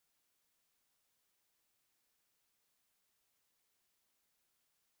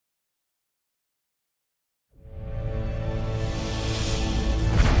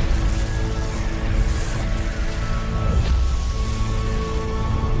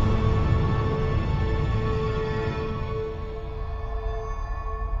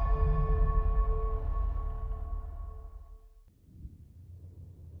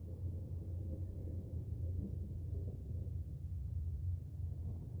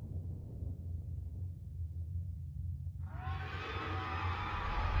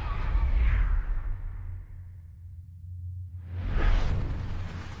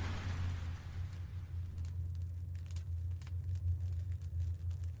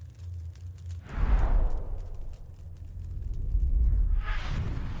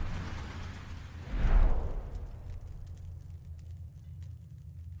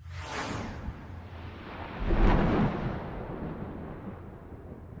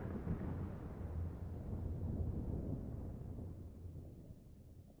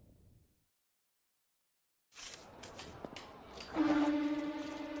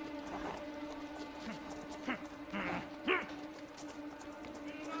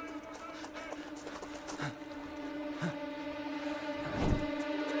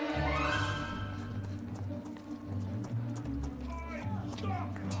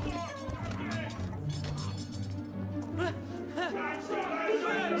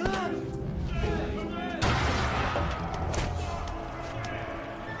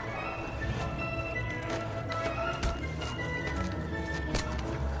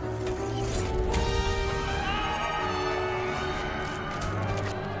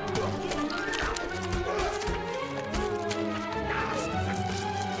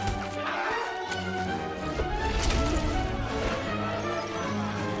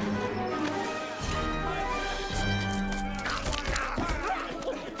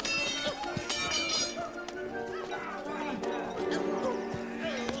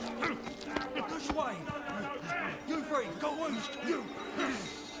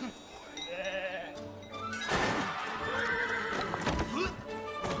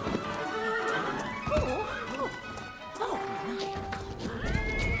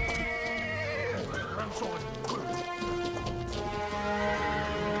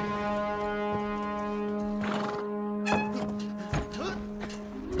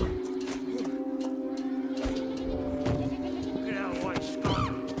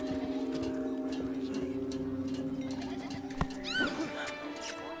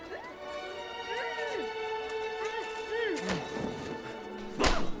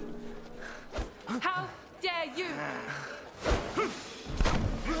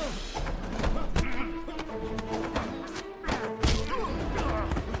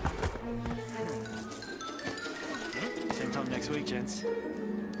Gents. You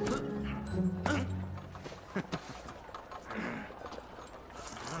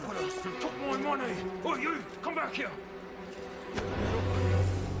took my money! Oh, you! Come back here!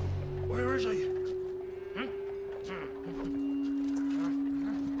 Where is he?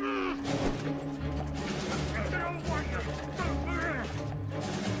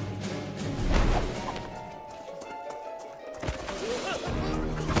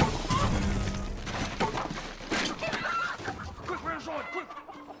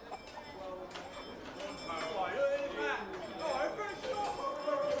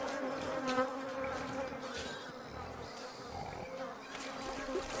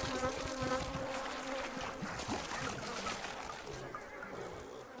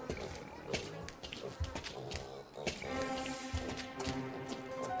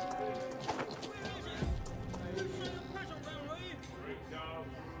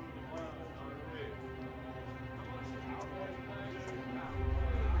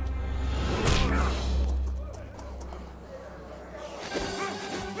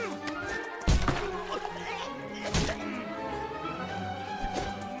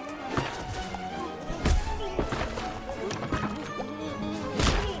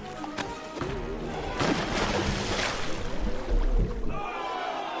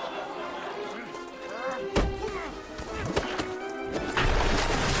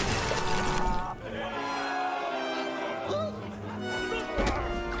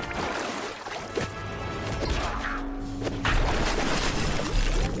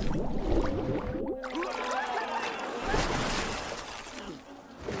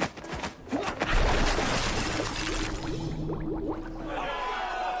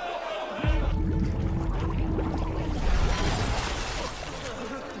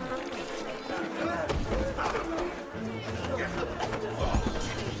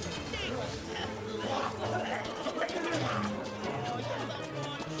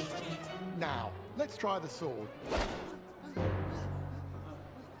 Let's try the sword.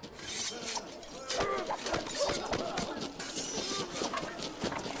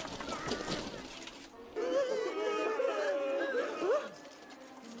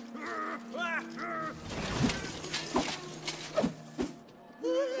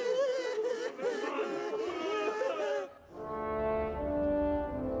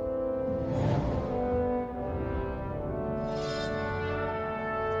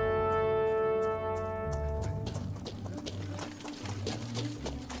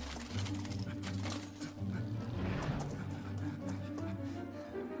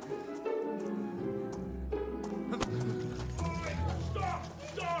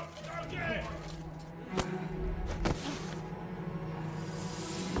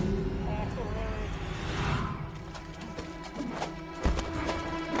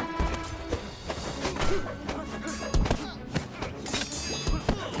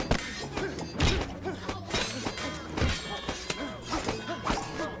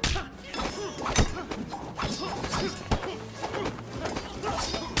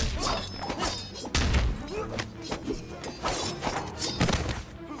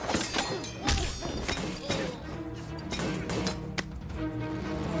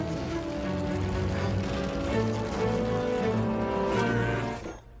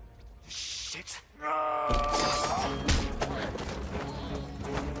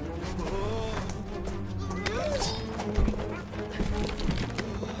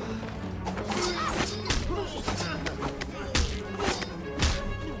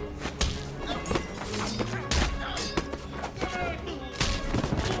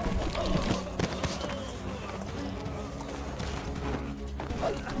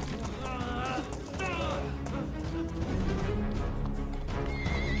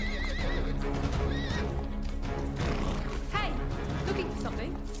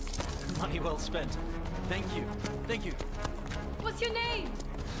 Money well spent. Thank you. Thank you. What's your name?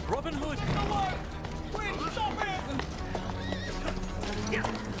 Robin Hood. Hello! Wait, stop it!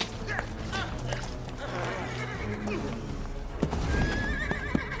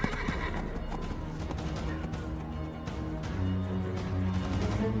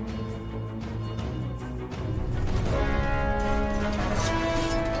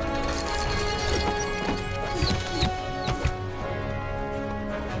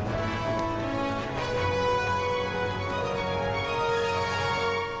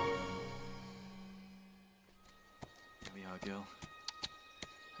 Girl.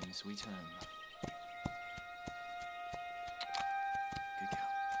 Home sweet home. Good girl.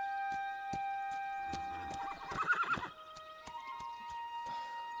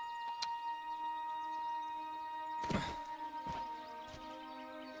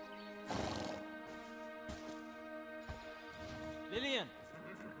 Lillian!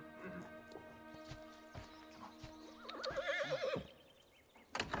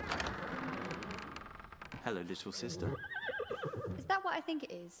 Hello, little sister. Is that what I think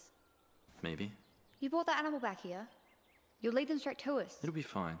it is? Maybe. You brought that animal back here. You'll lead them straight to us. It'll be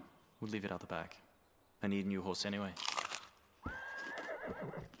fine. We'll leave it out the back. I need a new horse anyway.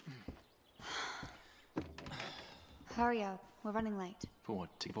 Hurry up. We're running late. For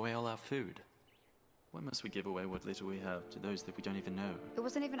what? To give away all our food? Why must we give away what little we have to those that we don't even know? It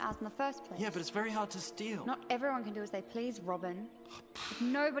wasn't even ours in the first place. Yeah, but it's very hard to steal. Not everyone can do as they please, Robin. If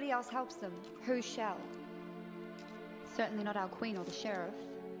nobody else helps them, who shall? Certainly not our queen or the sheriff.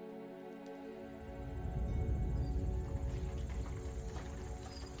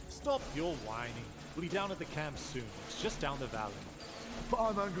 Stop your whining. We'll be down at the camp soon. It's just down the valley. But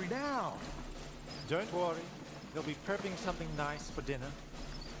I'm hungry now. Don't worry. They'll be prepping something nice for dinner.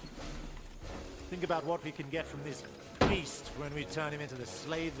 Think about what we can get from this beast when we turn him into the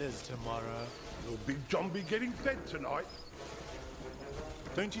slavers tomorrow. Will Big John be getting fed tonight?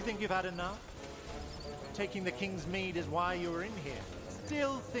 Don't you think you've had enough? Taking the king's mead is why you're in here.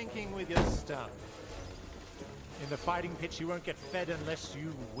 Still thinking with your stomach. In the fighting pitch, you won't get fed unless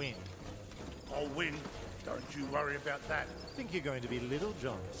you win. I'll win. Don't you worry about that. I think you're going to be Little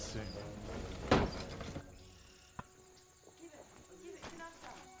John soon.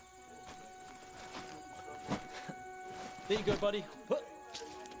 There you go, buddy. There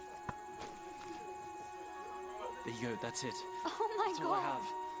you go, that's it. Oh my That's god. all I have.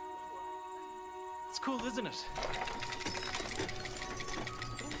 It's cool, isn't it?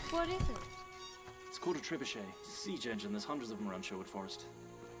 What is it? It's called a trebuchet. It's a siege engine. There's hundreds of them around Sherwood Forest.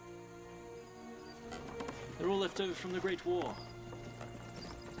 They're all left over from the Great War.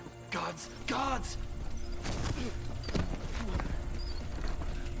 Guards! Guards!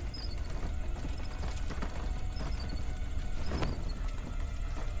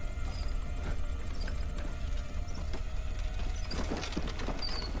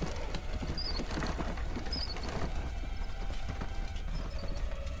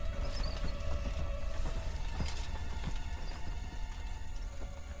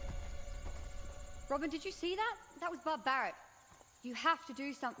 Robin, did you see that? That was barbaric. You have to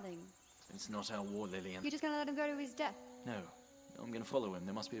do something. It's not our war, Lillian. You're just gonna let him go to his death? No. I'm gonna follow him.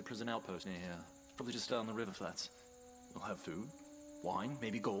 There must be a prison outpost near here. Probably just down the river flats. We'll have food, wine,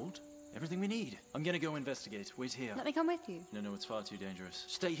 maybe gold. Everything we need. I'm gonna go investigate. Wait here. Let me come with you. No, it's far too dangerous.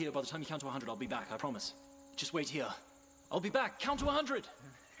 Stay here. By the time you count to 100, I'll be back. I promise. Just wait here. I'll be back. Count to 100!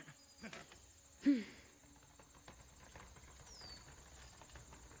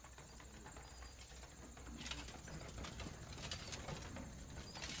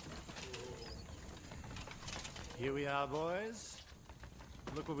 Here we are, boys.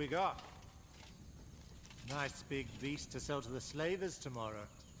 Look what we got. Nice big beast to sell to the slavers tomorrow.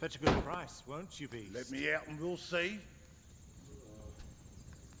 Fetch a good price, won't you, beast? Let me out and we'll see.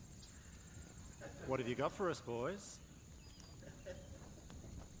 What have you got for us, boys?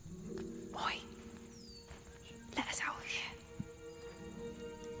 Boy, let us out of here.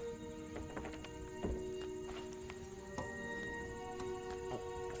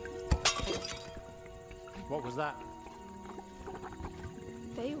 What was that?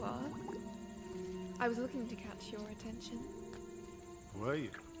 There you are. I was looking to catch your attention. Were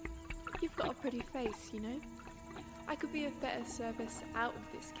you? You've got a pretty face, you know. I could be of better service out of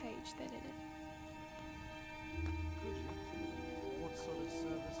this cage than in it. What sort of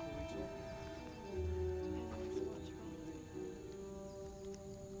service were we talking?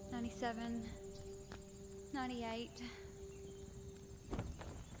 97, 98.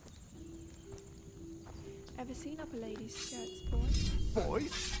 Ever seen up a lady's skirts, boy?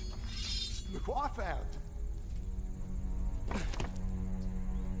 Boys, look what I found.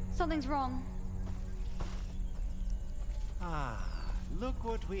 Something's wrong. Ah, look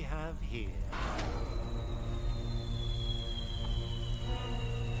what we have here.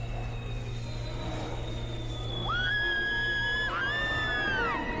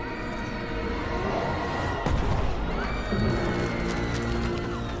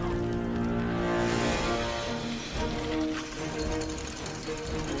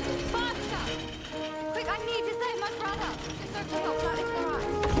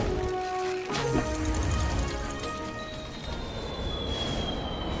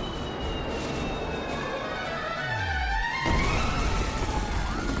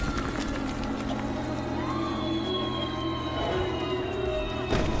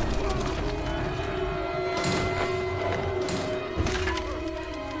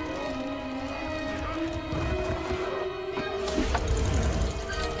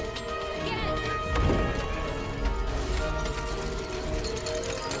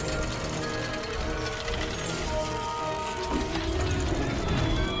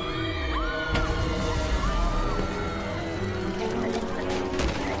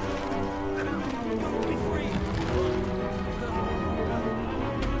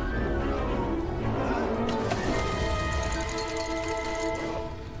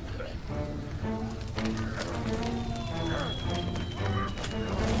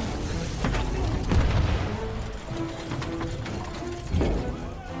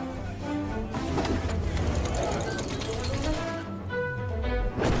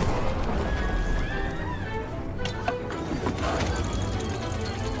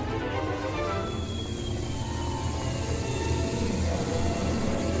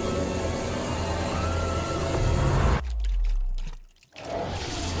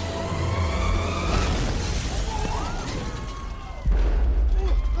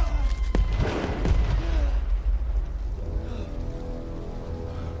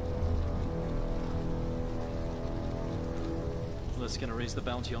 That's gonna raise the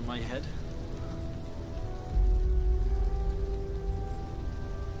bounty on my head.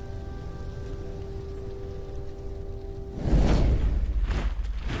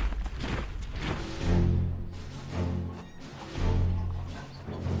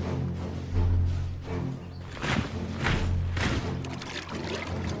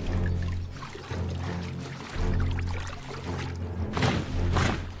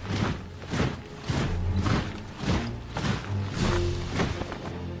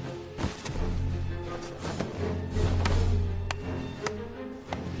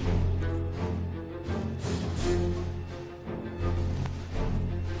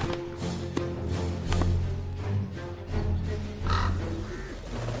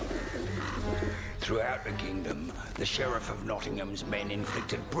 Throughout the kingdom, the Sheriff of Nottingham's men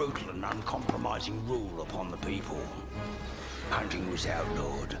inflicted brutal and uncompromising rule upon the people. Hunting was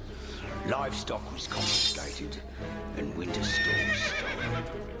outlawed, livestock was confiscated, and winter stores stolen.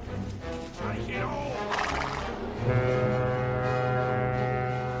 Take it all!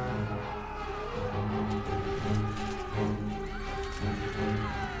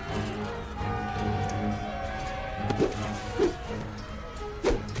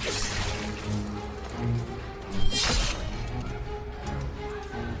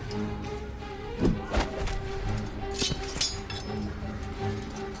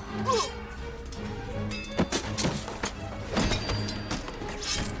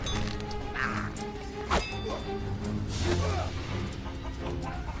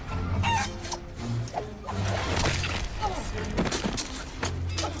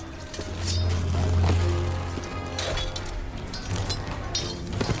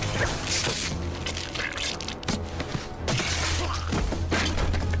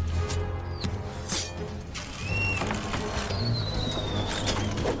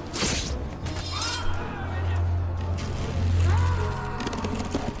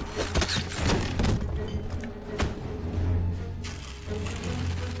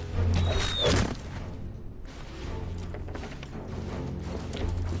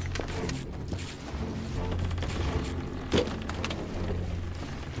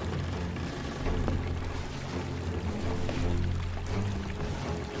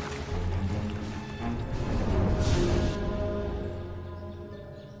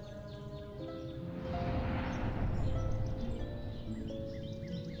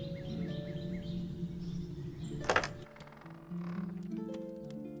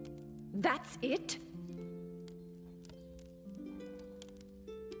 That's it?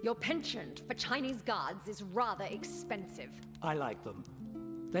 Your penchant for Chinese guards is rather expensive. I like them.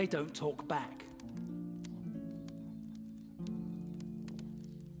 They don't talk back.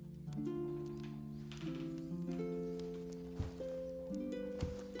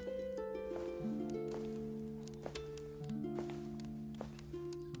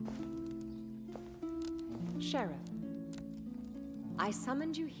 Sheriff, I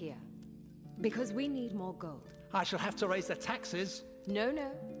summoned you here because we need more gold. I shall have to raise the taxes.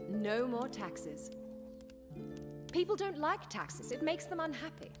 No more taxes. People don't like taxes. It makes them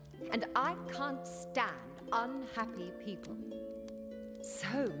unhappy. And I can't stand unhappy people.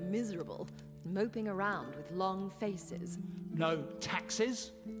 So miserable, moping around with long faces. No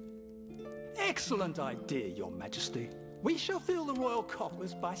taxes? Excellent idea, Your Majesty. We shall fill the royal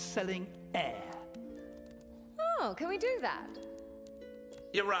coffers by selling air. Oh, can we do that?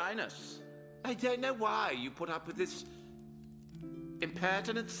 Your Highness, I don't know why you put up with this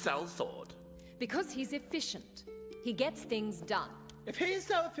impertinent sellsword. Because he's efficient. He gets things done. If he's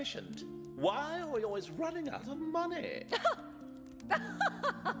so efficient, why are we always running out of money?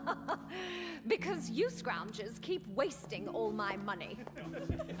 Because you scroungers keep wasting all my money.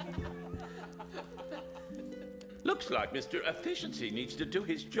 Looks like Mr. Efficiency needs to do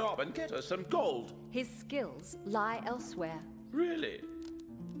his job and get us some gold. His skills lie elsewhere. Really?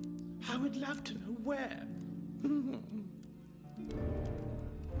 I would love to know where.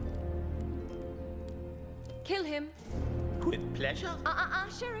 Kill him. With pleasure.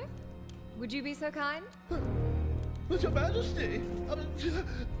 Sheriff. Would you be so kind? With Your Majesty.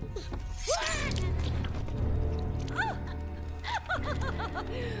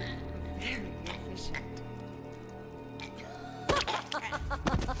 Very efficient.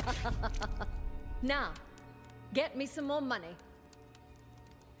 Now, get me some more money.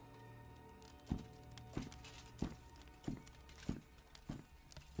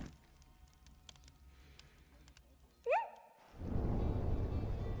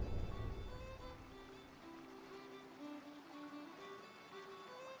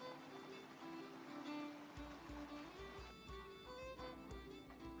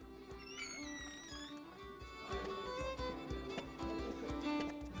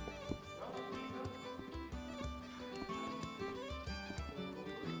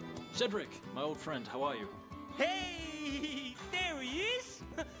 Cedric, my old friend, how are you? Hey, there he is.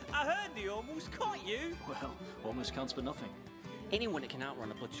 I heard they almost caught you. Well, almost counts for nothing. Anyone that can outrun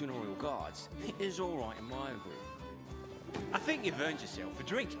a platoon of royal guards is all right in my book. I think you've earned yourself a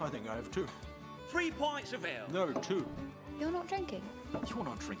drink. I think I have too. 3 pints of ale. No, 2. You're not drinking? You're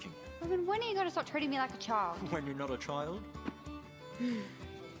not drinking. Robin, when are you going to stop treating me like a child? When you're not a child? You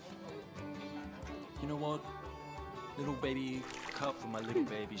know what? Little baby cup for my little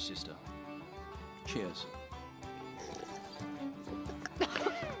baby sister. Cheers.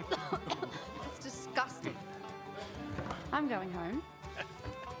 It's disgusting. I'm going home.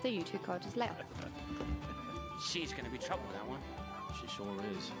 So you two codgers left. She's going to be trouble with that one. She sure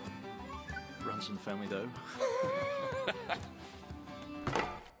is. Brunson family, though.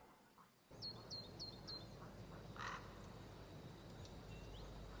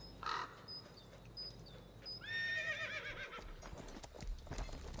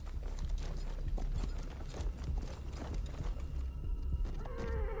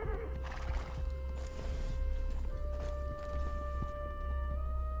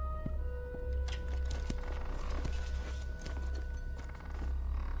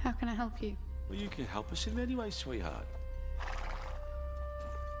 How can I help you? Well, you can help us in many ways, sweetheart.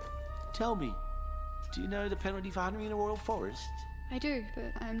 Tell me, do you know the penalty for hunting in the Royal Forest? I do,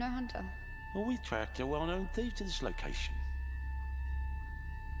 but I am no hunter. Well, we tracked a well-known thief to this location.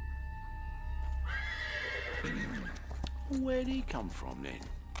 Where'd he come from, then?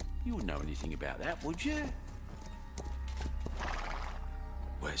 You wouldn't know anything about that, would you?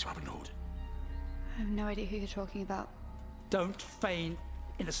 Where's Robin Hood? I have no idea who you're talking about. Don't feign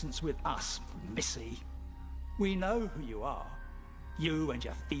innocence with us, Missy. We know who you are. You and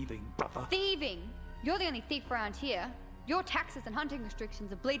your thieving brother. Thieving? You're the only thief around here. Your taxes and hunting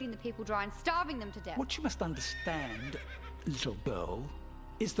restrictions are bleeding the people dry and starving them to death. What you must understand, little girl,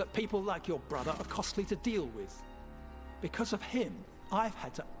 is that people like your brother are costly to deal with. Because of him, I've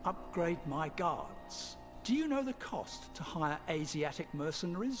had to upgrade my guards. Do you know the cost to hire Asiatic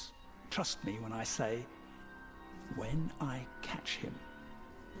mercenaries? Trust me when I say, when I catch him,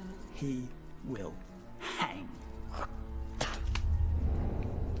 he will hang.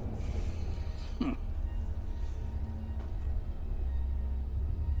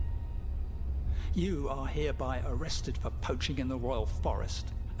 You are hereby arrested for poaching in the Royal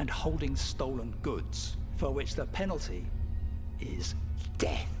Forest and holding stolen goods, for which the penalty is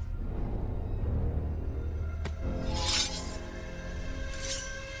death.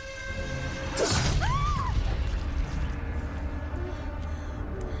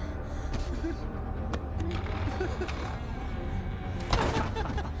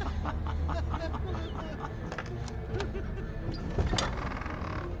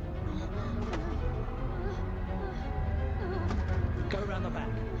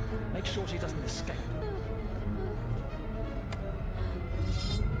 escape.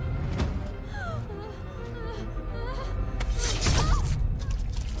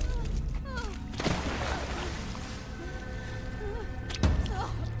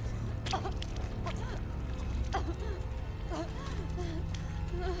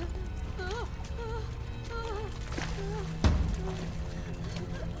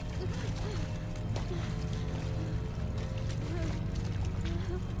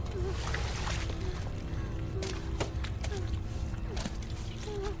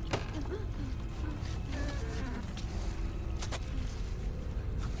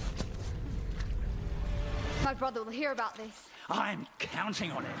 My brother will hear about this. I'm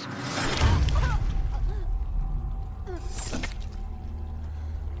counting on it.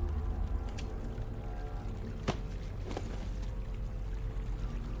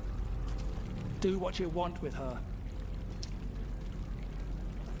 Do what you want with her.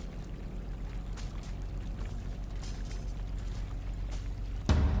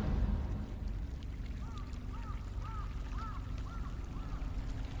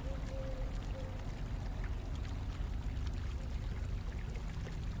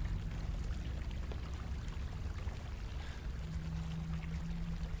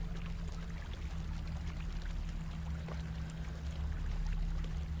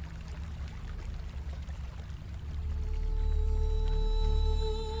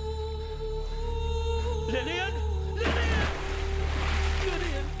 Lillian! Lillian!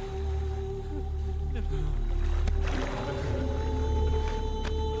 Lillian!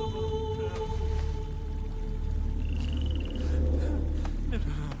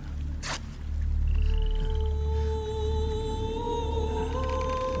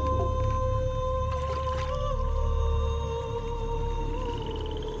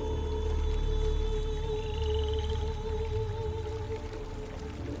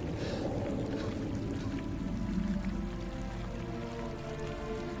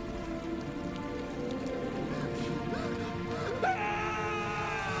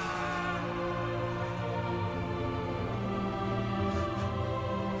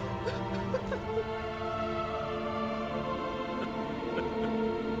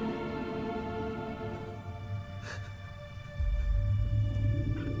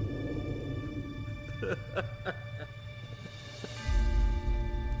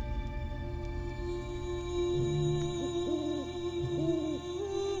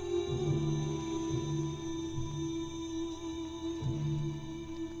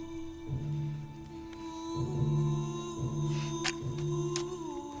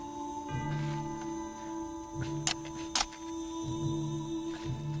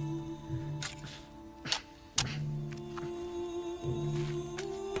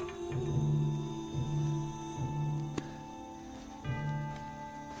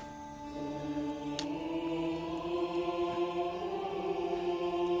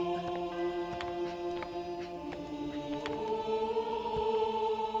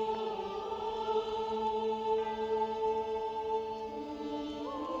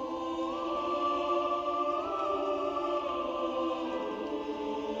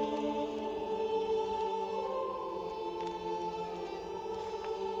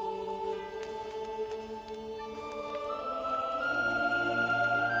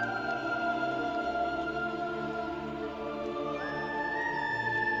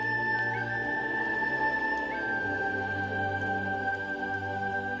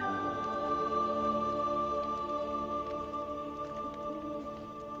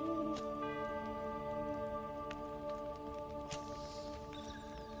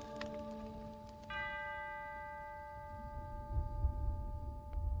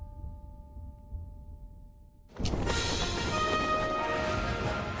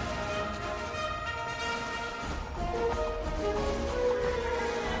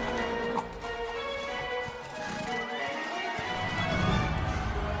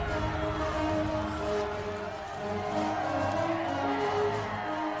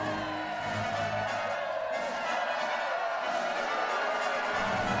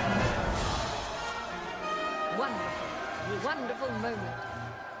 Wonderful moment.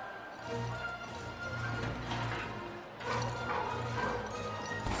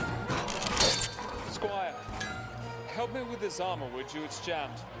 Squire, help me with this armor, would you? It's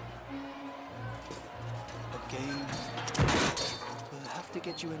jammed. Again? We'll have to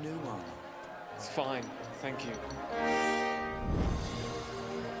get you a new one. It's fine, thank you.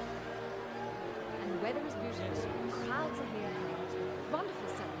 And the weather is beautiful. Crowds are here. Wonderful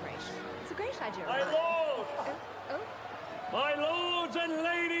celebration. It's a great idea. My lord! Oh? My lords and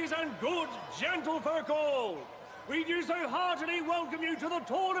ladies and good gentlefolk all! we do so heartily welcome you to the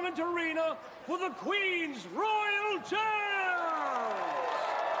tournament arena for the Queen's Royal Challenge!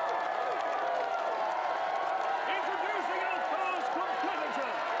 Introducing our first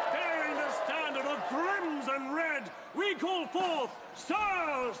competitor, bearing the standard of crimson red, we call forth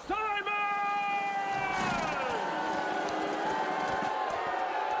Sir Simon!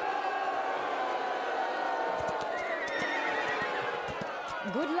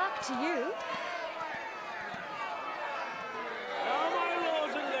 Good luck to you. Now, my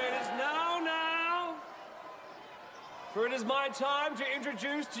lords and ladies, now. For it is my time to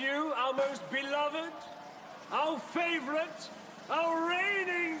introduce to you our most beloved, our favorite, our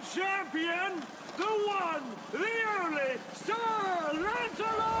reigning champion, the one, the only, Sir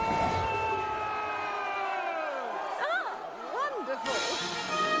Lancelot! Ah, wonderful.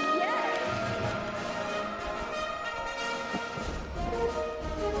 Yes.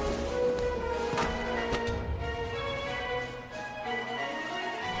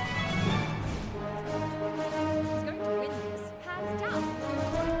 He's going to win this, hands down.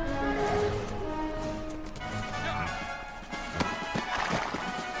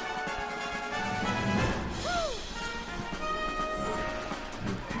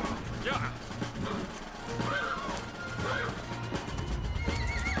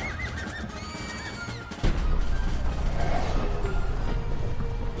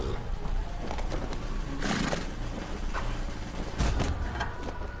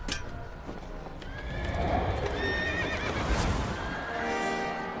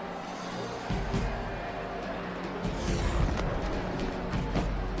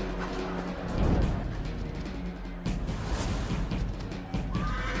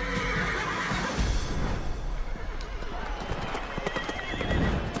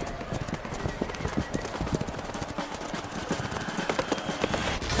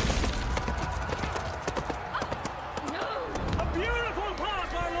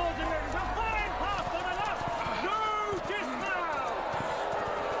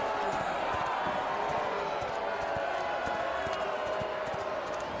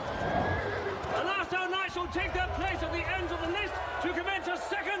 Take their place at the ends of the list to commence a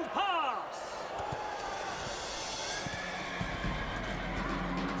second pass.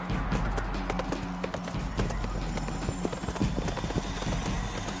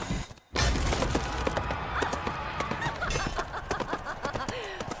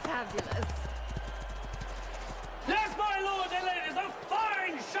 Fabulous. Yes, my lords and ladies, a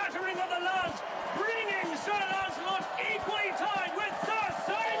fine shattering of the lance, bringing Sir Lancelot equally tied with Sir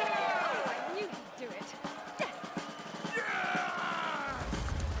Simon. I knew he'd do it.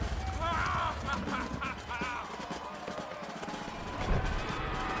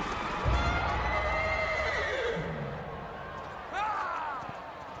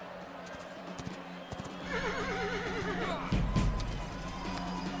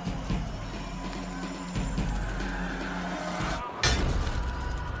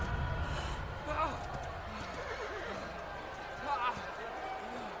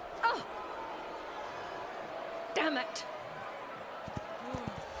 Damn it!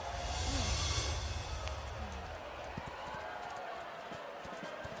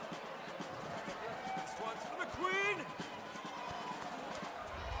 This one's for the Queen!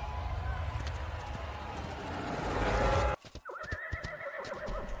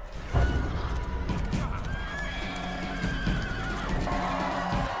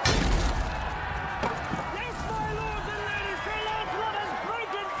 Yes, my lords and ladies, Sir Lancelot has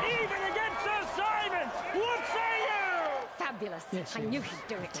broken even against Sir Simon! What say you? Fabulous. Yes, I yes. knew he'd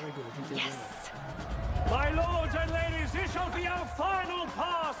do it. Very good. He did Yes. My lords and ladies, this shall be our final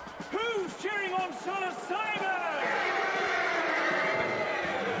pass. Who's cheering on Sir Simon?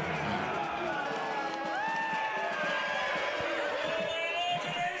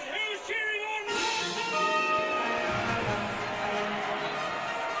 Who's cheering on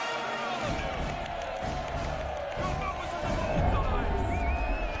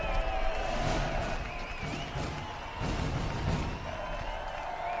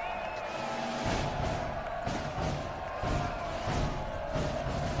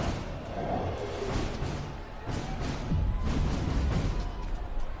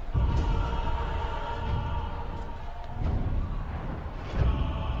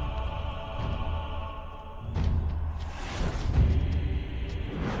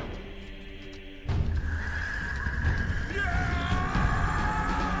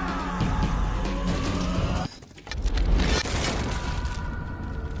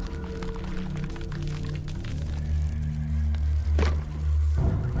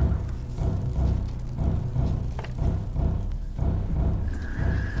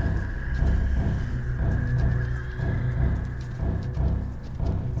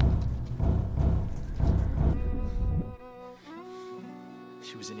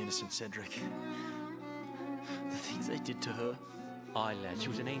She was an innocent Cedric. The things they did to her. Aye, lad, she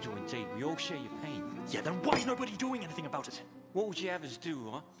was an angel indeed. We all share your pain. Yeah, then why is nobody doing anything about it? What would you have us do,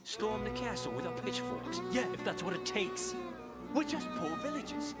 huh? Storm the castle with our pitchforks? Yeah, if that's what it takes. We're just poor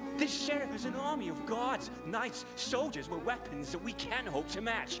villagers. This sheriff is an army of guards, knights, soldiers with weapons that we can't hope to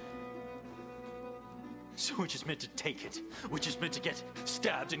match. So we're just meant to take it. We're just meant to get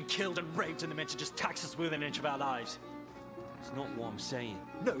stabbed and killed and raped, and they're meant to just tax us within an inch of our lives. It's not what I'm saying.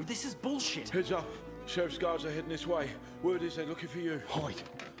 No, this is bullshit. Heads up. Sheriff's guards are heading this way. Word is they're looking for you. Hide.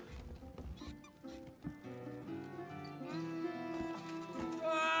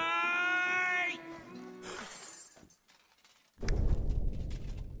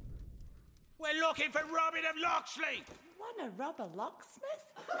 We're looking for Robin of Locksley! Want to rob a locksmith?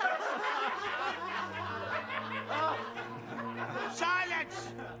 Silence!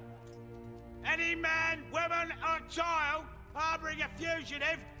 Any man, woman, or child harbouring a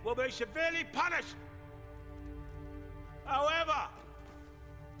fugitive will be severely punished. However,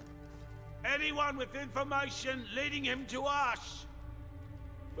 anyone with information leading him to us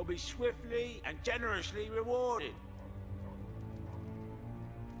will be swiftly and generously rewarded.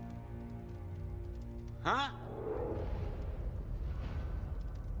 Huh?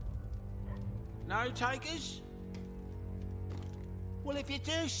 No takers? Well, if you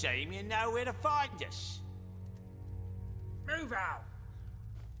do see him, you know where to find us. Move out!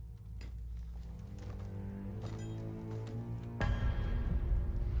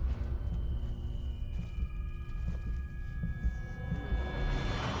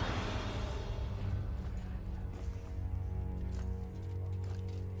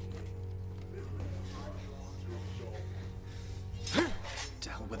 To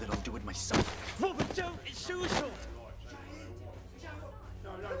hell with it, I'll do it myself. Robin, don't! It's suicide!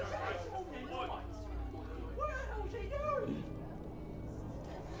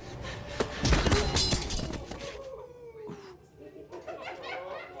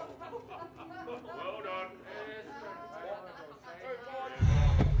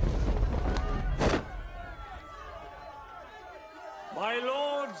 My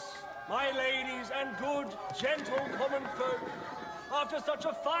lords, my ladies, and good, gentle common folk, after such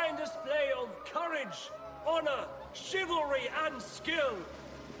a fine display of courage, honor, chivalry, and skill,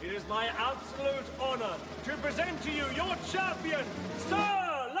 it is my absolute honor to present to you your champion,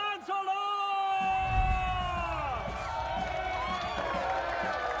 Sir Lancelot!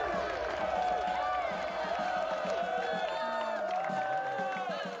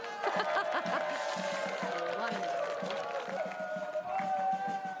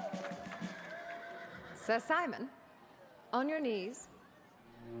 Sir Simon, on your knees.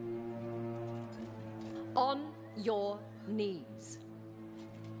 On your knees.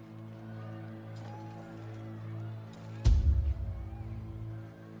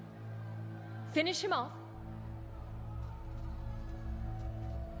 Finish him off.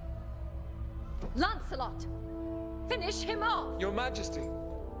 Lancelot, finish him off. Your Majesty,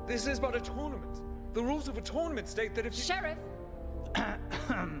 this is but a tournament. The rules of a tournament state that if you... Sheriff.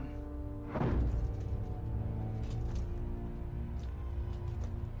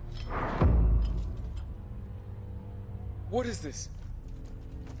 What is this?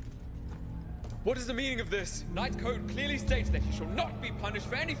 What is the meaning of this? Knight Code clearly states that he shall not be punished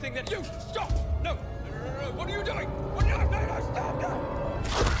for anything that you... Stop! No! No! What are you doing? What are you... No! Stop! No!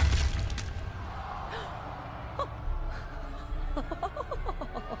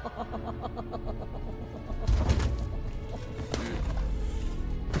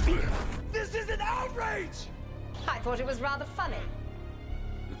 This is an outrage! I thought it was rather funny.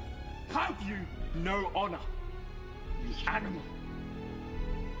 Have you no honor? The animal.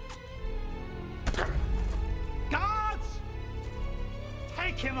 Guards!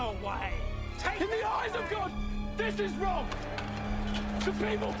 Take him away! In the eyes of God, this is wrong! The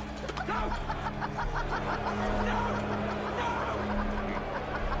people! No!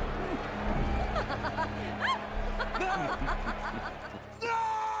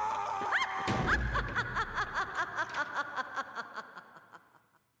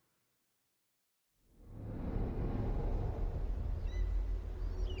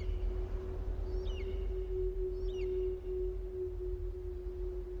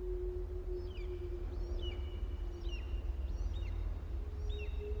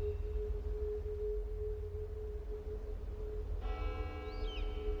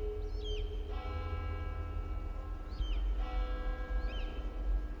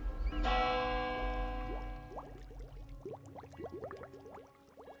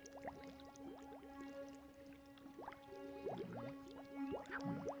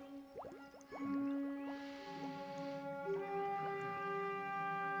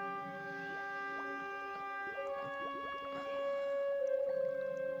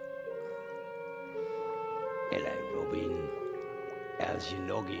 How's your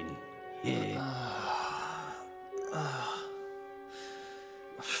noggin? Yeah. I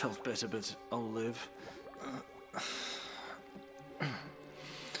felt better, but I'll live.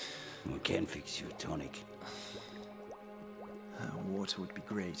 We can fix you a tonic. Water would be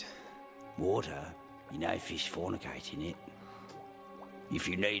great. Water? You know fish fornicate in it. If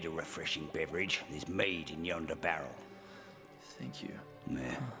you need a refreshing beverage, there's mead in yonder barrel. Thank you.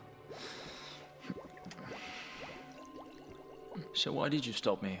 Yeah. So why did you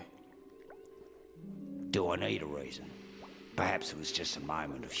stop me? Do I need a reason? Perhaps it was just a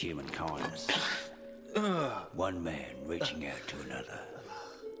moment of human kindness. One man reaching out to another.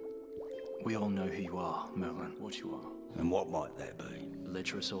 We all know who you are, Merlin, what you are. And what might that be?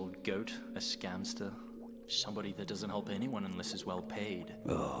 Lecherous old goat, a scamster, somebody that doesn't help anyone unless is well paid.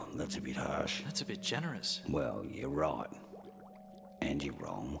 Oh, that's a bit harsh. That's a bit generous. Well, you're right. And you're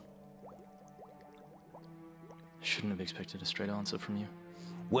wrong. Shouldn't have expected a straight answer from you.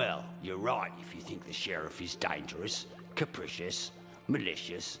 Well, you're right if you think the sheriff is dangerous, capricious,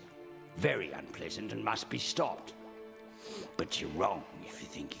 malicious, very unpleasant and must be stopped. But you're wrong if you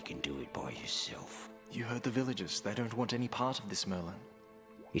think you can do it by yourself. You heard the villagers. They don't want any part of this, Merlin.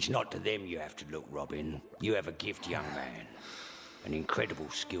 It's not to them you have to look, Robin. You have a gift, young man. An incredible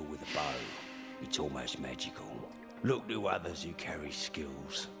skill with a bow. It's almost magical. Look to others who carry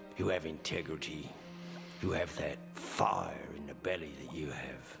skills, who have integrity, who have that fire in the belly that you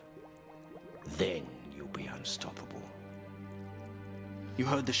have. Then you'll be unstoppable. You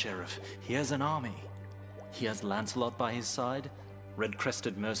heard the sheriff. He has an army. He has Lancelot by his side.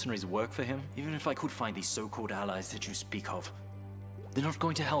 Red-crested mercenaries work for him. Even if I could find these so-called allies that you speak of, they're not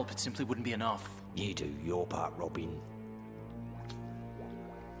going to help. It simply wouldn't be enough. You do your part, Robin.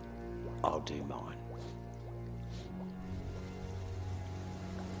 I'll do mine.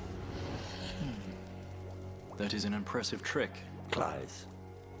 That is an impressive trick. Close.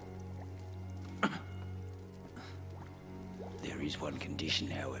 There is one condition,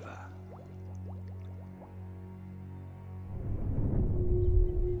 however.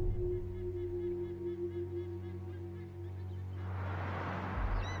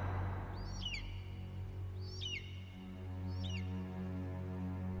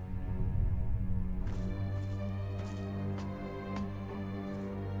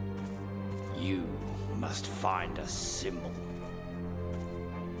 You must find a symbol.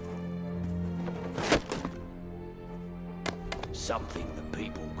 Something the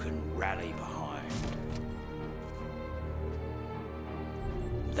people can rally behind.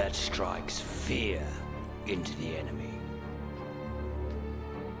 That strikes fear into the enemy.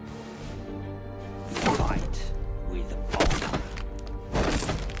 Fight with honor.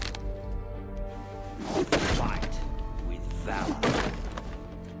 Fight with valor.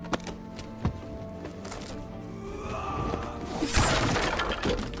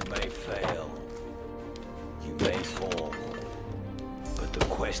 You may fail. You may fall. But the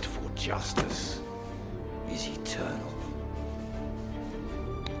quest for justice is eternal.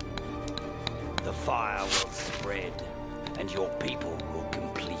 The fire will spread, and your people will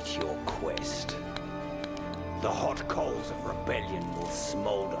complete your quest. The hot coals of rebellion will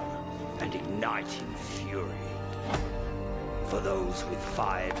smolder and ignite in fury. For those with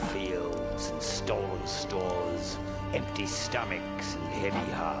fired fields and stolen stores, empty stomachs and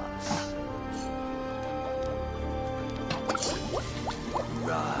heavy hearts.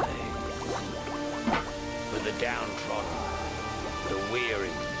 Rise. For the downtrodden, the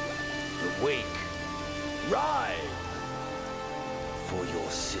weary, the weak. Rise. For your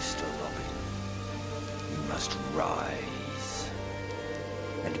sister, Robin. You must rise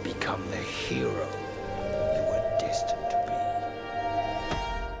and become the hero you were destined to be.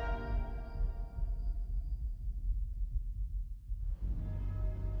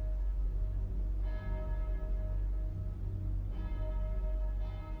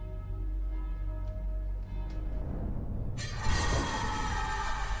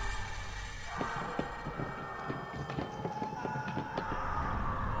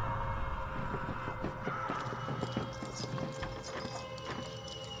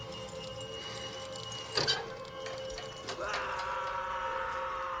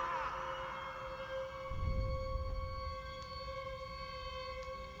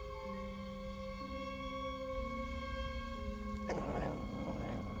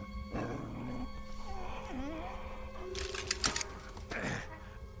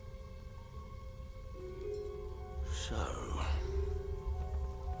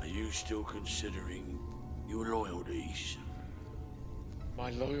 Still considering your loyalties?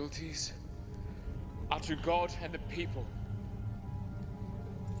 My loyalties are to God and the people.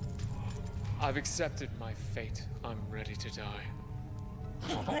 I've accepted my fate. I'm ready to die.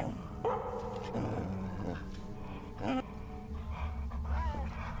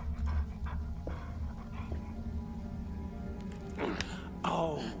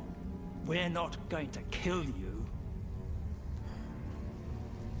 Oh, we're not going to kill you.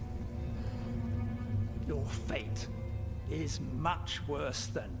 Your fate is much worse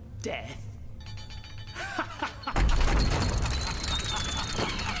than death.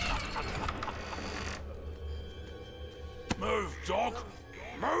 Move, dog!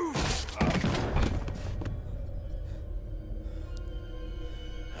 Move!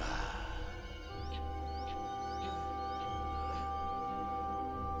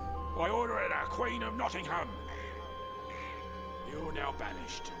 I order it, our Queen of Nottingham. You are now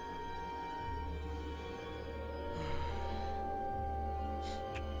banished.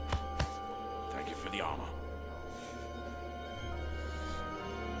 Thank you for the armor.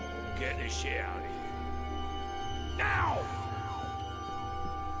 Get this shit out of here. Now!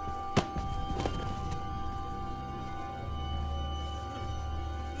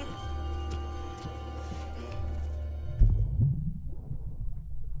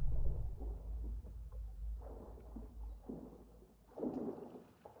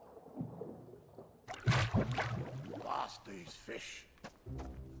 Blast these fish.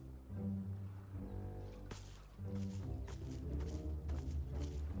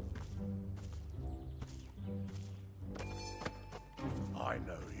 I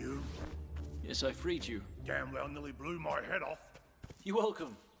know you. Yes, I freed you. Damn well nearly blew my head off. You're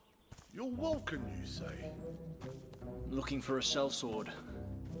welcome. You're welcome, you say? Looking for a sellsword.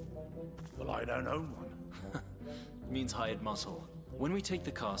 Well, I don't own one. Means hired muscle. When we take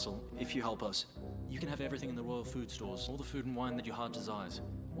the castle, if you help us, you can have everything in the royal food stores, all the food and wine that your heart desires.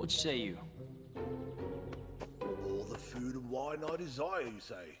 What say you? All the food and wine I desire, you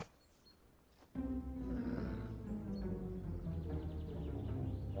say?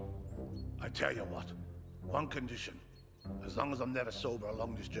 I tell you what, one condition. As long as I'm never sober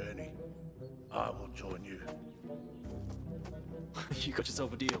along this journey, I will join you. You got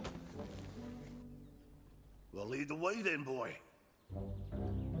yourself a deal. Well, lead the way then, boy.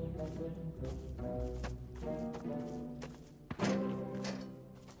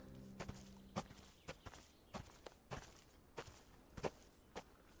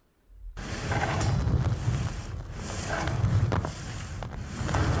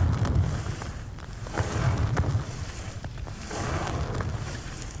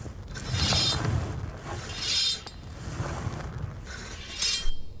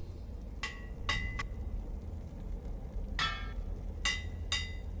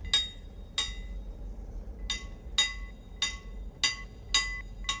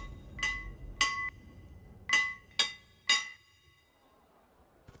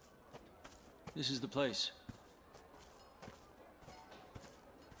 This is the place.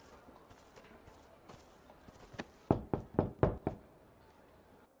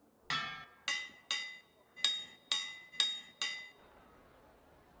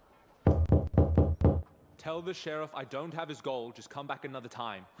 Tell the sheriff I don't have his gold, just come back another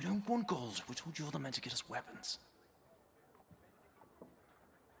time. We don't want gold. We told you all the men to get us weapons.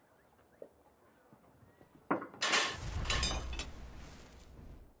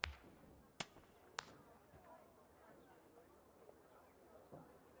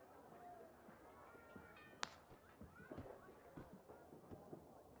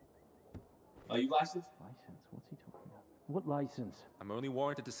 Are you licensed? License? What's he talking about? What license? I'm only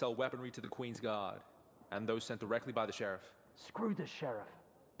warranted to sell weaponry to the Queen's Guard, and those sent directly by the sheriff. Screw the sheriff.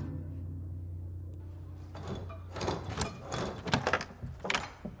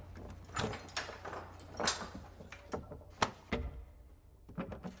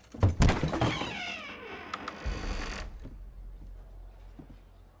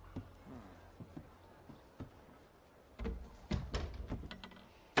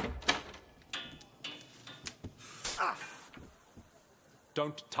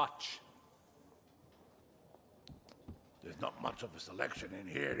 Don't touch. There's not much of a selection in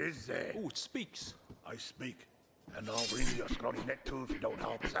here, is there? Ooh, it speaks. I speak. And I'll bring you your scrawny neck too if you don't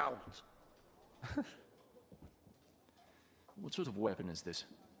help us out. What sort of weapon is this?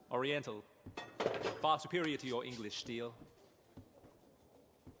 Oriental. Far superior to your English steel.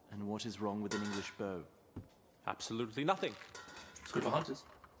 And what is wrong with an English bow? Absolutely nothing. It's good for hunters.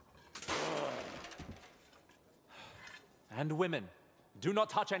 And women. Do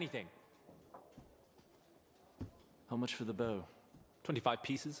not touch anything. How much for the bow? 25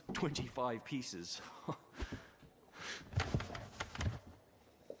 pieces. 25 pieces?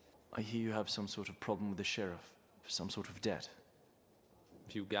 I hear you have some sort of problem with the sheriff. Some sort of debt. A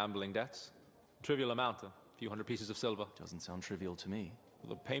few gambling debts. Trivial amount, a few hundred pieces of silver. Doesn't sound trivial to me.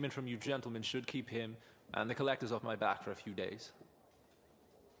 The payment from you gentlemen should keep him and the collectors off my back for a few days.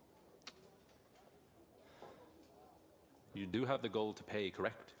 You do have the gold to pay,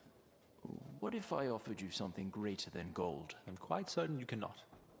 correct? What if I offered you something greater than gold? I'm quite certain you cannot.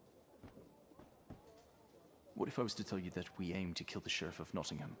 What if I was to tell you that we aim to kill the Sheriff of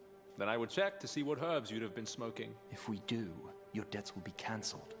Nottingham? Then I would check to see what herbs you'd have been smoking. If we do, your debts will be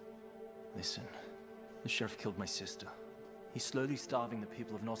cancelled. Listen, the Sheriff killed my sister. He's slowly starving the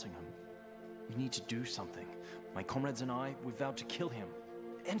people of Nottingham. We need to do something. My comrades and I, we vowed to kill him.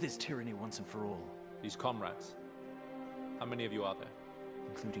 End this tyranny once and for all. These comrades? How many of you are there?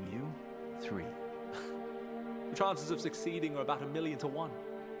 Including you? 3. The chances of succeeding are about 1,000,000 to 1.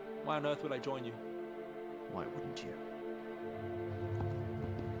 Why on earth would I join you? Why wouldn't you?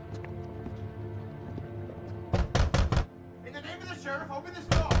 In the name of the Sheriff, open this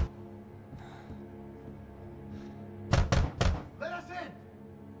door! Let us in!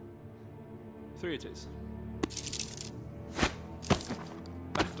 3 it is.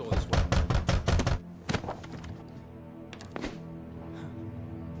 Back door this way.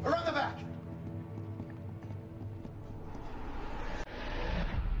 Around the back!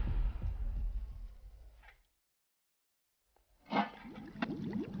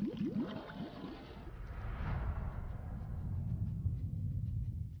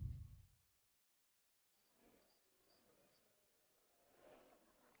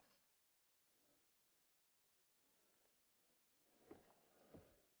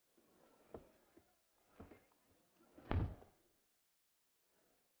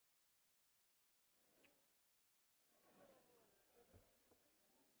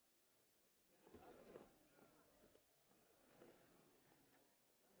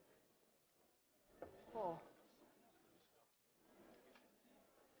 Oh.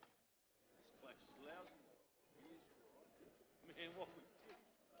 Man, what we did?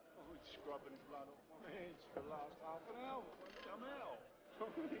 I was scrubbing blood off my hands for the last half an hour. Come out.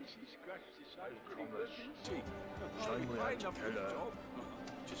 She scratched his face pretty good, didn't she? Shame we had to kill her.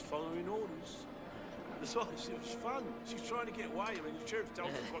 Just following orders. Besides, it was fun. She was trying to get away. I mean, the sheriff told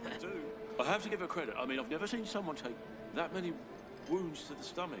us what to do. I have to give her credit. I mean, I've never seen someone take that many wounds to the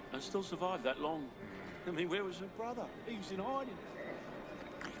stomach and still survive that long. I mean, where was her brother? He was in hiding.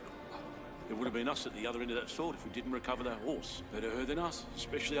 It would have been us at the other end of that sword if we didn't recover that horse. Better her than us,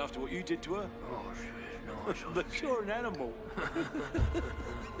 especially after what you did to her. Oh, shit, no. But you're an animal.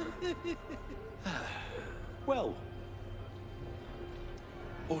 Well,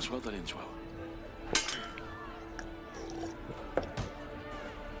 all's well that ends well.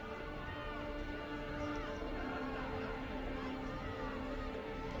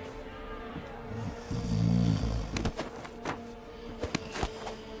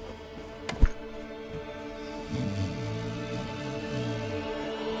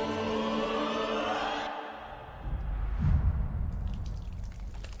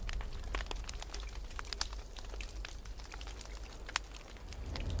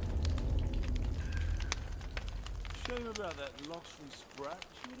 Shame about that loss from Sprat.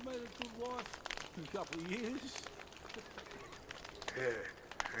 She would have made a good wife in a couple of years. Yeah,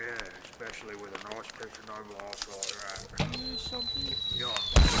 especially with a nice piece of noble arse like that. Here's something.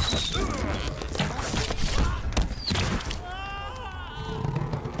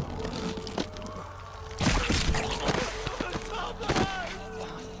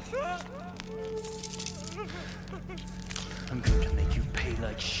 I'm going to make you pay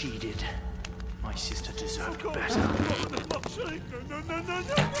like she did. My sister deserved better.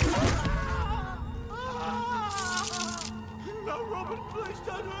 No, Robin, please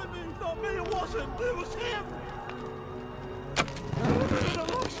don't hurt me. Not me, it wasn't. It was him. No,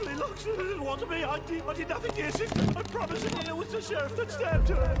 Loxley, it didn't want to be. I did nothing innocent. I promise you it was the sheriff that stabbed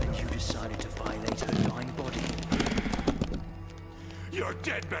her. And you decided to violate her dying body. You're a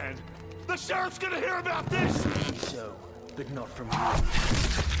dead man. The sheriff's gonna hear about this. So, but not from you.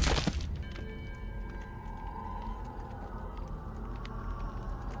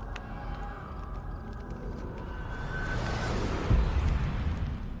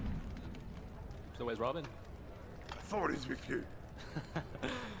 So where's Robin? I thought he was with you.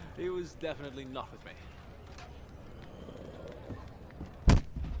 He was definitely not with me.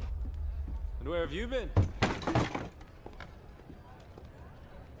 And where have you been?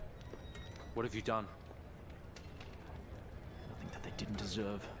 What have you done? Nothing that they didn't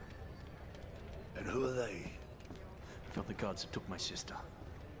deserve. And who are they? I felt the gods that took my sister.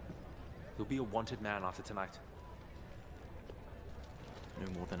 You'll be a wanted man after tonight. No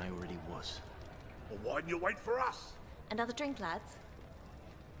more than I already was. Well, why didn't you wait for us? Another drink, lads?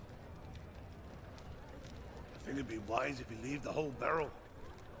 I think it'd be wise if you leave the whole barrel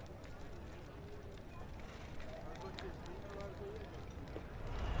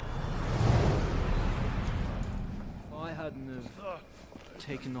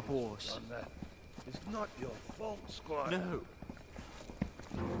taken the horse. It's not your fault, Squire. No.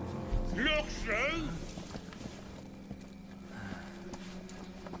 Look through!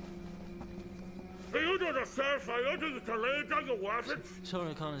 By order of the sheriff, I order you to lay down your weapons. Sorry,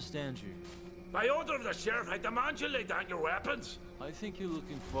 I can't understand you. By order of the sheriff, I demand you lay down your weapons. I think you're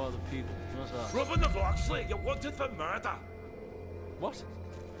looking for other people, not us. Robin of Oxley, you're wanted for murder. What?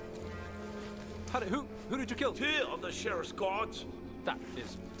 Who did you kill? 2 of the sheriff's guards. That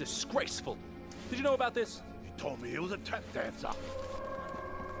is disgraceful. Did you know about this? He told me he was a tap dancer.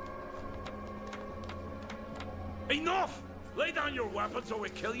 Enough! Lay down your weapons or we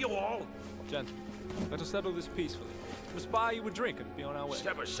kill you all. Gentlemen, let us settle this peacefully. We'll buy you a drink and be on our way.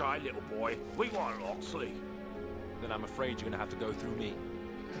 Step aside, little boy. We want Oxley. Then I'm afraid you're gonna have to go through me.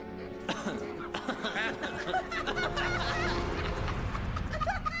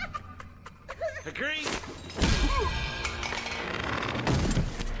 Agreed.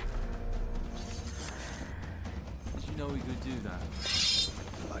 Did you know we could do that?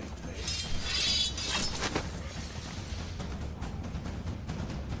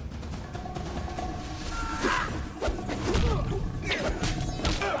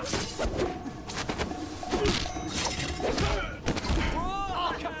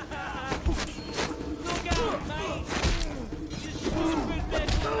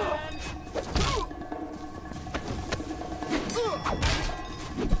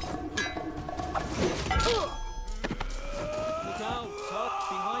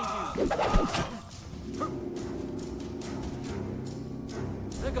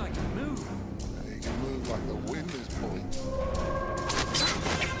 That guy can move. He can move like the wind is blowing.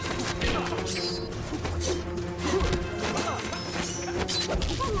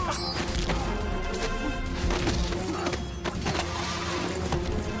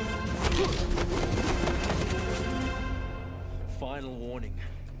 Final warning.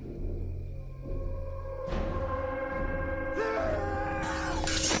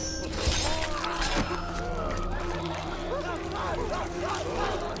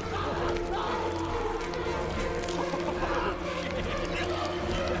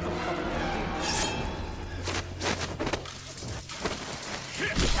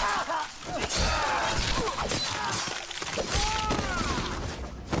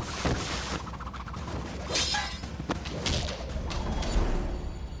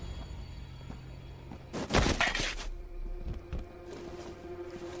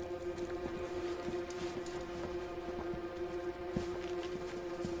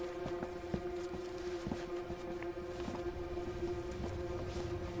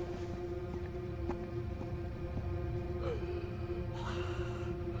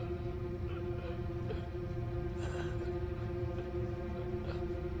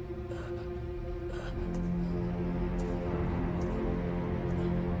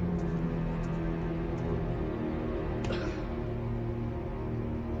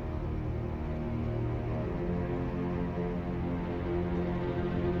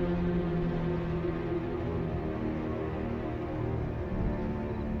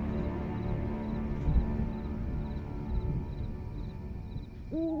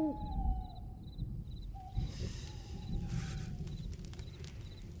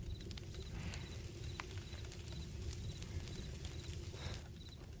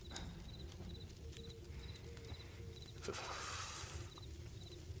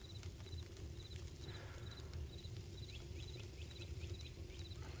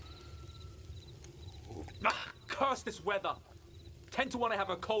 Curse this weather. 10 to 1 I have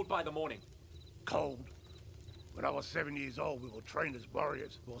a cold by the morning. Cold? When I was 7 years old, we were trained as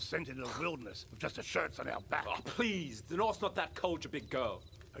warriors. We were sent into the wilderness with just the shirts on our back. Oh, please. The North's not that cold, you big girl.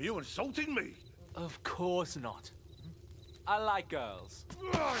 Are you insulting me? Of course not. I like girls.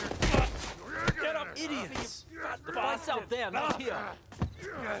 Get up, idiots! The fight's out there, not here.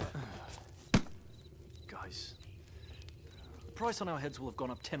 Guys, the price on our heads will have gone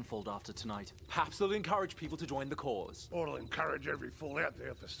up tenfold after tonight. Perhaps they'll encourage people to join the cause. Or it'll encourage every fool out there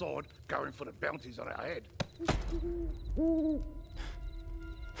with a sword going for the bounties on our head. Well,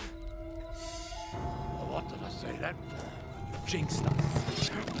 what did I say that for? You jinxed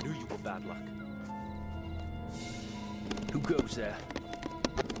us. I knew you were bad luck. Who goes there?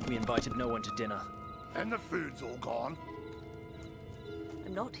 We invited no one to dinner. And the food's all gone.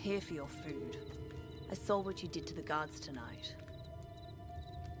 I'm not here for your food. I saw what you did to the guards tonight.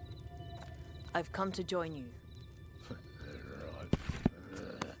 I've come to join you. Right.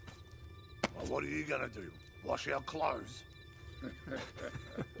 Well, what are you gonna do? Wash our clothes?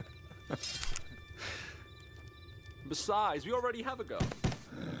 Besides, we already have a girl.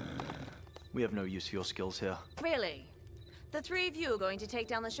 We have no use for your skills here. Really? The three of you are going to take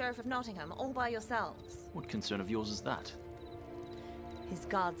down the Sheriff of Nottingham all by yourselves. What concern of yours is that? His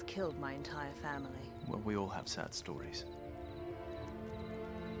guards killed my entire family. Well, we all have sad stories.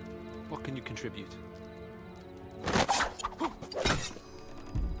 What can you contribute?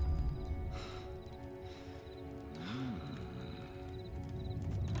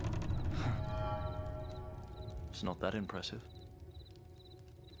 It's not that impressive.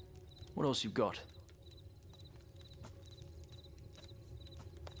 What else you got?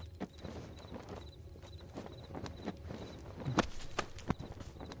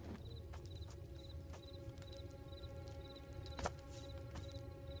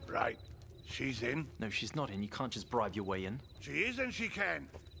 Right. She's in. No, she's not in. You can't just bribe your way in. She is and she can.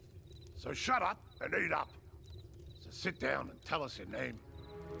 So shut up and eat up. So sit down and tell us your name.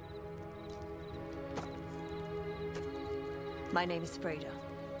 My name is Freda.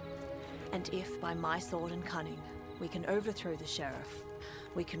 And if, by my sword and cunning, we can overthrow the Sheriff,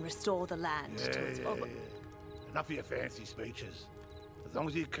 we can restore the land to its... Yeah. Enough of your fancy speeches. As long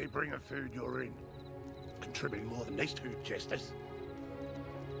as you keep bringing food, you're in. Contributing more than these two jesters.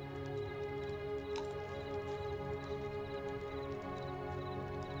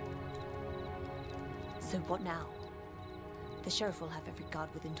 So what now? The Sheriff will have every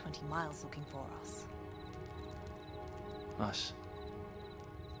guard within 20 miles looking for us. Us?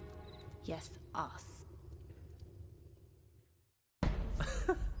 Yes, us.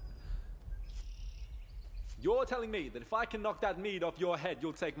 You're telling me that if I can knock that meat off your head,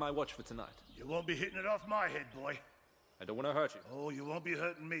 you'll take my watch for tonight? You won't be hitting it off my head, boy. I don't want to hurt you. Oh, you won't be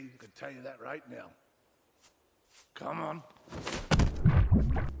hurting me. I can tell you that right now. Come on.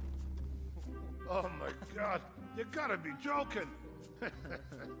 Oh my God, you gotta be joking.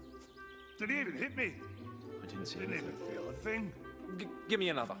 Did he even hit me? I didn't see Didn't anything. even feel a thing. Give me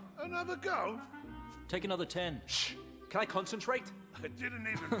another. Another go? Take another 10. Shh. Can I concentrate? I didn't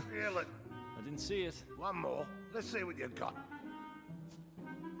even feel it. I didn't see it. One more. Let's see what you got.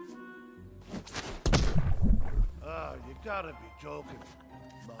 Oh, you gotta be joking.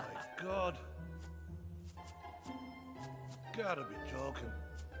 My God. Gotta be joking.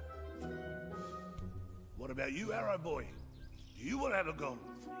 What about you, Arrow Boy? Do you want to have a go?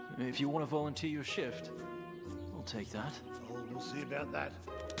 If you want to volunteer your shift, I'll take that. Oh, we'll see about that.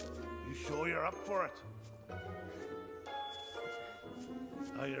 You sure you're up for it?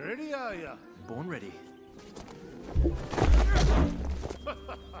 Are you ready, are you? Born ready.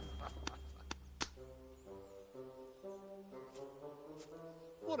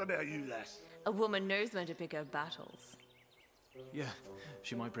 What about you, lass? A woman knows when to pick her battles. Yeah,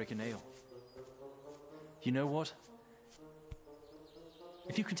 she might break a nail. You know what?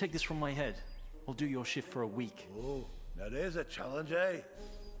 If you can take this from my head, I'll do your shift for a week. Oh, now there's a challenge, eh?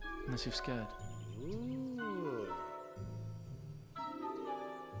 Unless you're scared. Ooh.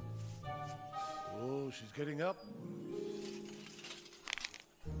 Oh, she's getting up.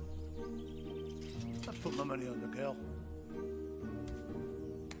 I'd put my money on the girl.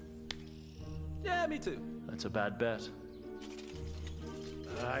 Yeah, me too. That's a bad bet.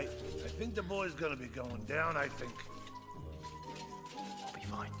 All right, I think the boy's gonna be going down, I think. I'll be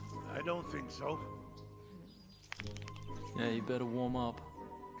fine. I don't think so. Yeah, you better warm up.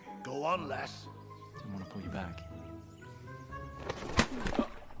 Go on, lass. Didn't want to pull you back.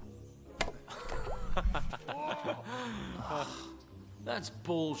 That's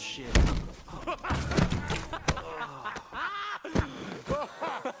bullshit.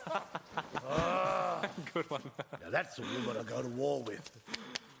 Good one. Now that's a woman I go to war with.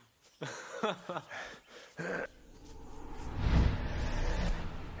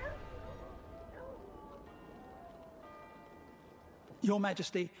 Your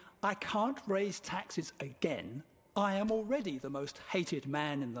Majesty, I can't raise taxes again. I am already the most hated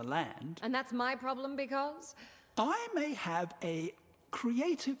man in the land. And that's my problem because? I may have a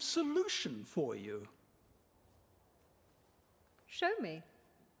creative solution for you. Show me.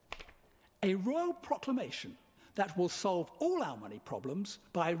 A royal proclamation that will solve all our money problems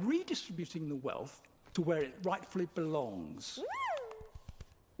by redistributing the wealth to where it rightfully belongs.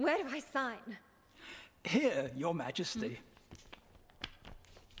 Where do I sign? Here, Your Majesty.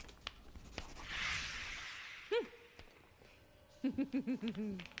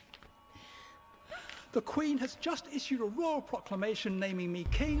 The Queen has just issued a royal proclamation naming me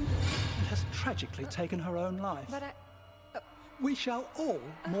king and has tragically taken her own life. But We shall all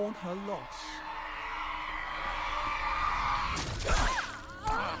mourn her loss.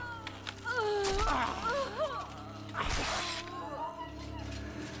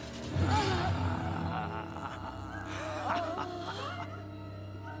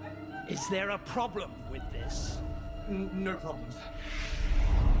 Is there a problem with this? No problems.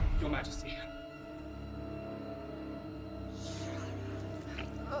 Your Majesty.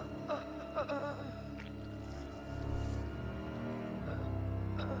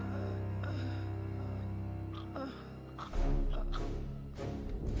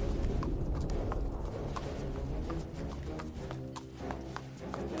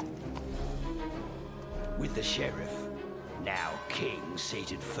 With the Sheriff, now King,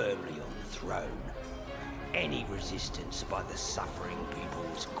 seated firmly on the throne, any resistance by the suffering people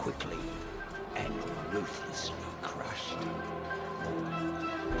was quickly and ruthlessly crushed.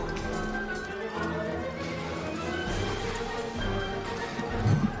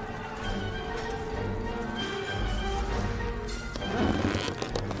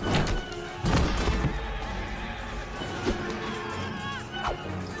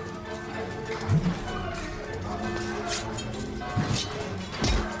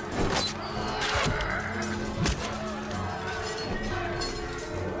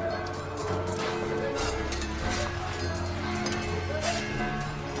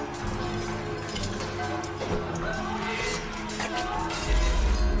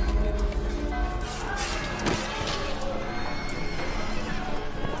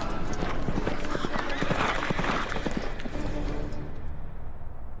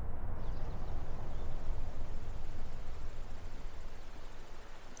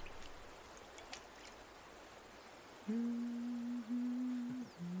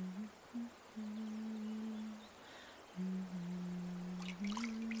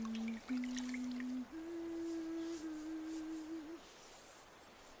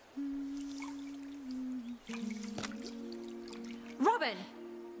 Robin!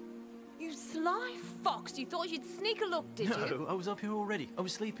 You sly fox! You thought you'd sneak a look, did you? No, I was up here already. I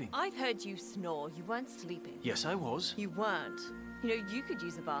was sleeping. I've heard you snore. You weren't sleeping. Yes, I was. You weren't. You know, you could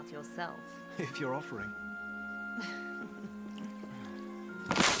use a bath yourself. If you're offering.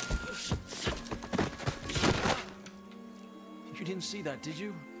 You didn't see that, did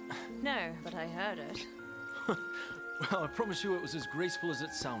you? No, but I heard it. Well, I promise you it was as graceful as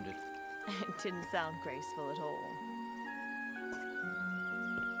it sounded. It didn't sound graceful at all.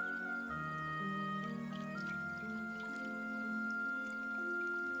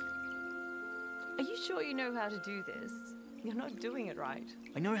 Are you sure you know how to do this? You're not doing it right.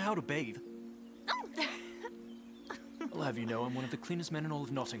 I know how to bathe. I'll have you know I'm one of the cleanest men in all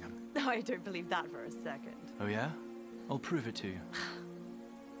of Nottingham. No, I don't believe that for a second. Oh yeah? I'll prove it to you.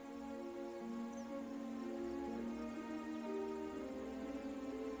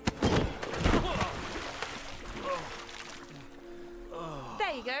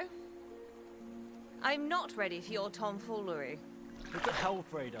 There you go. I'm not ready for your tomfoolery. What the hell,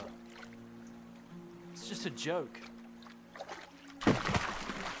 Freda? It's just a joke.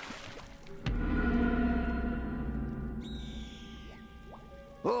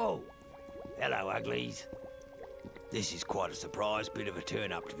 Oh! Hello, uglies. This is quite a surprise, bit of a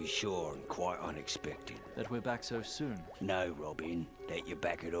turn-up to be sure, and quite unexpected. That we're back so soon? No, Robin, that you're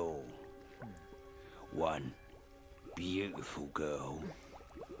back at all. One beautiful girl,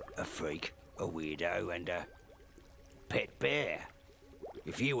 a freak, a weirdo, and a pet bear.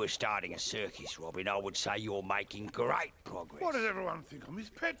 If you were starting a circus, Robin, I would say you're making great progress. What does everyone think I'm his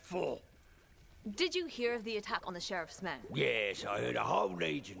pet for? Did you hear of the attack on the Sheriff's men? Yes, I heard a whole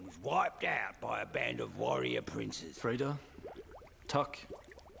legion was wiped out by a band of warrior princes. Freda, Tuck,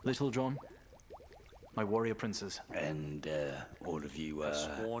 Little John, my warrior princes. And, all of you,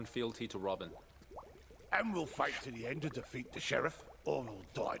 sworn fealty to Robin. And we'll fight to the end to defeat the Sheriff, or we'll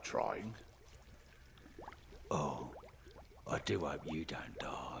die trying. Oh, I do hope you don't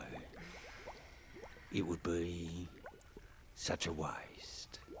die. It would be such a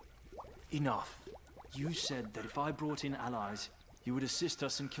waste. Enough. You said that if I brought in allies, you would assist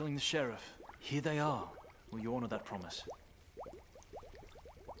us in killing the Sheriff. Here they are. Will you honor that promise?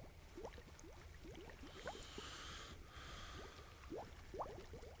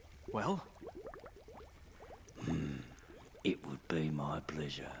 Well? It would be my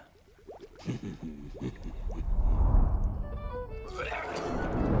pleasure.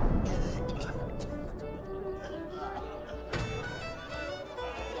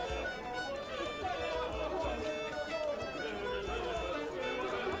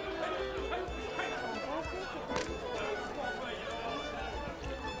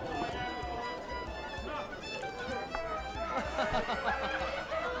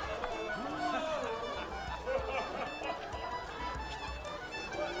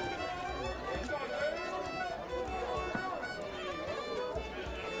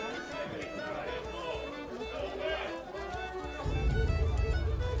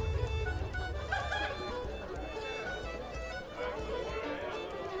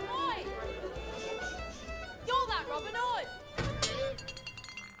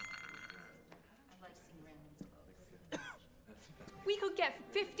 get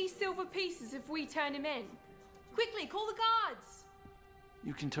 50 silver pieces if we turn him in. Quickly, call the guards!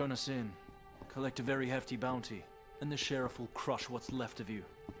 You can turn us in, collect a very hefty bounty, and the sheriff will crush what's left of you.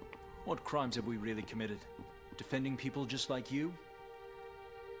 What crimes have we really committed? Defending people just like you?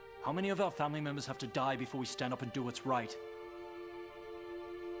 How many of our family members have to die before we stand up and do what's right?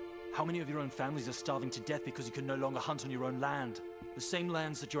 How many of your own families are starving to death because you can no longer hunt on your own land? The same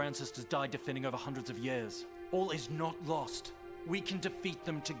lands that your ancestors died defending over hundreds of years. All is not lost. We can defeat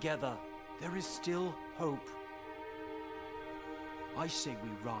them together. There is still hope. I say we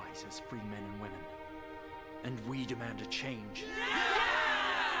rise as free men and women. And we demand a change.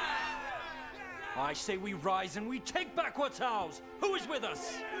 I say we rise and we take back what's ours. Who is with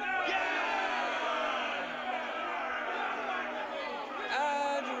us?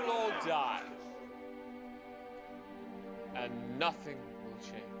 And you'll all die. And nothing will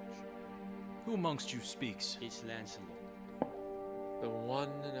change. Who amongst you speaks? It's Lancelot. The one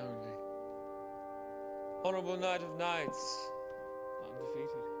and only. Honorable Knight of Knights.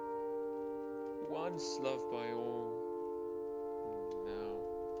 Undefeated. Once loved by all.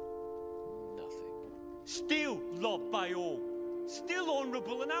 Now, nothing. Still loved by all. Still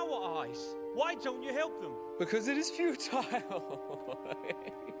honourable in our eyes. Why don't you help them? Because it is futile.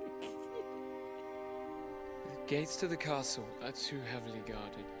 The gates to the castle are too heavily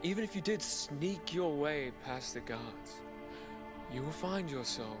guarded. Even if you did sneak your way past the guards, you will find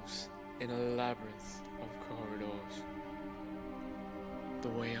yourselves in a labyrinth of corridors. The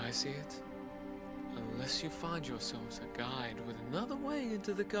way I see it, unless you find yourselves a guide with another way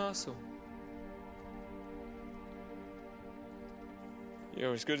into the castle,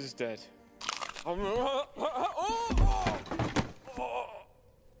 you're as good as dead.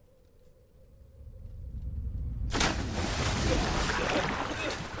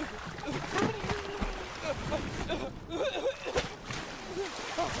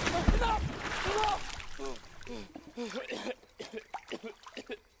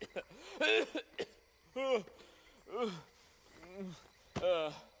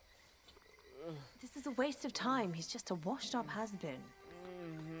 This is a waste of time. He's just a washed-up has-been.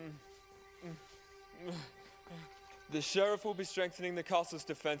 The sheriff will be strengthening the castle's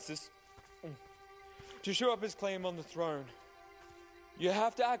defenses to show up his claim on the throne. You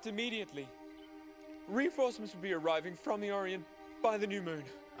have to act immediately. Reinforcements will be arriving from the Orient by the new moon.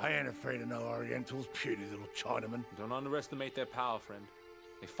 I ain't afraid of no Orientals, puny little Chinamen. Don't underestimate their power, friend.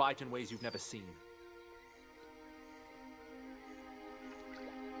 They fight in ways you've never seen.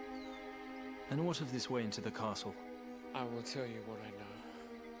 And what of this way into the castle? I will tell you what I know.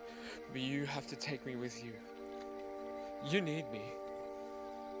 But you have to take me with you. You need me.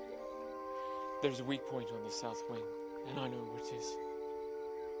 There's a weak point on the south wing, and I know what it is.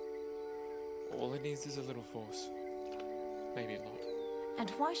 All it needs is a little force. Maybe a lot. And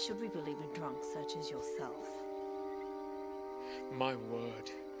why should we believe in drunks such as yourself? My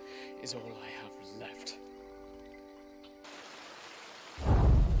word is all I have left.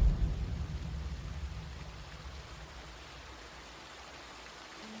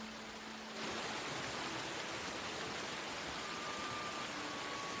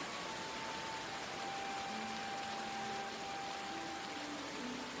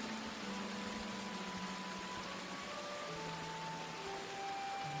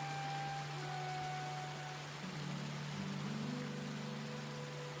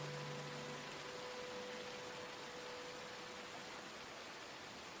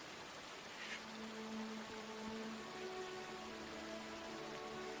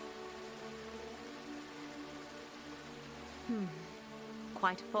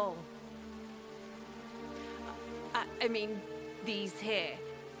 Quite a fall. I mean, these here.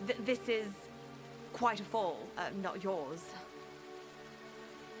 This is quite a fall, not yours.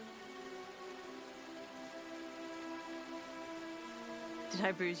 Did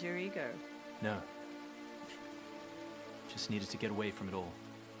I bruise your ego? No. Just needed to get away from it all.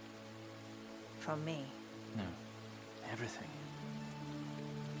 From me? No. Everything.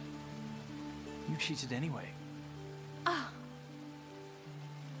 You cheated anyway. Ah.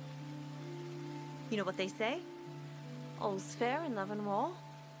 You know what they say? All's fair in love and war.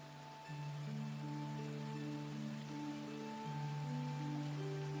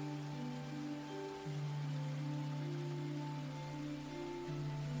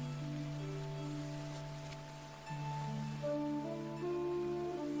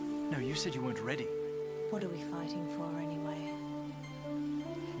 No, you said you weren't ready. What are we fighting for anyway?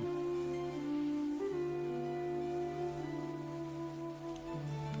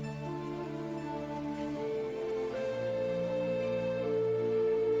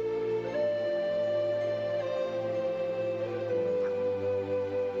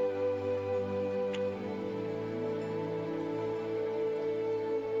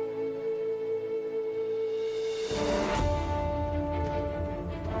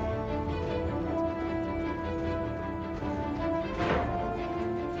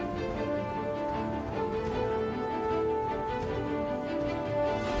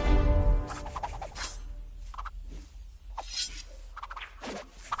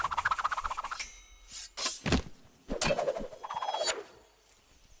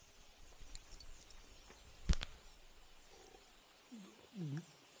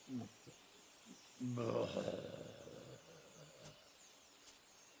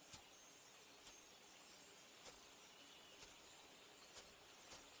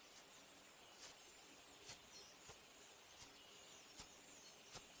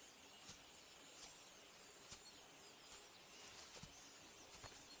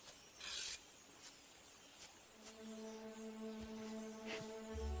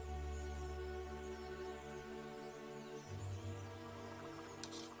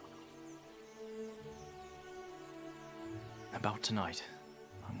 About tonight.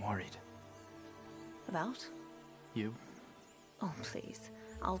 I'm worried. About? You? Oh, please.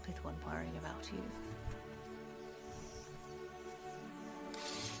 I'll be the one worrying about you.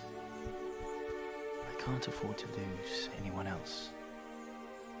 I can't afford to lose anyone else.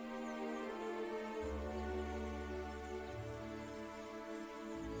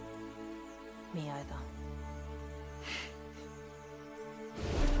 Me either.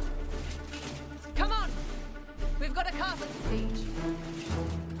 Come on! We've got a castle to siege.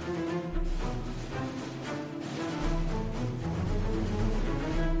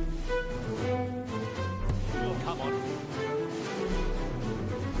 Oh, come on.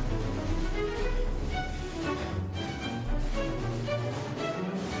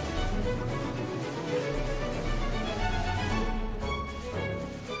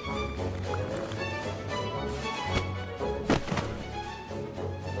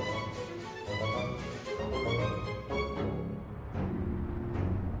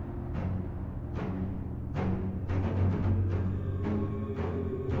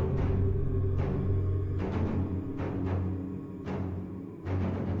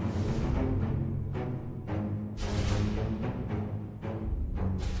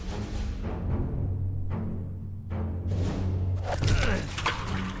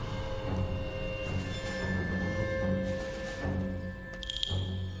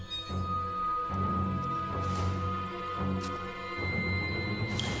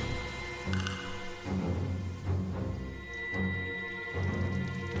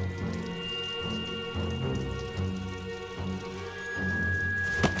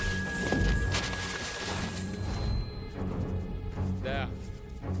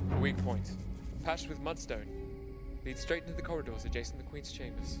 Point. Patched with mudstone. Leads straight into the corridors adjacent to the Queen's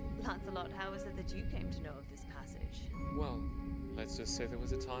chambers. Lancelot, how is it that you came to know of this passage? Well, let's just say there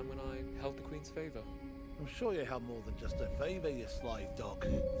was a time when I held the Queen's favor. I'm sure you have more than just a favor, you sly dog.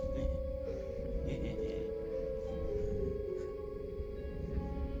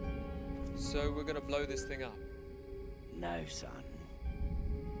 So we're gonna blow this thing up? No, son.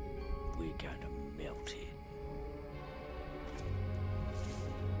 We're gonna melt it.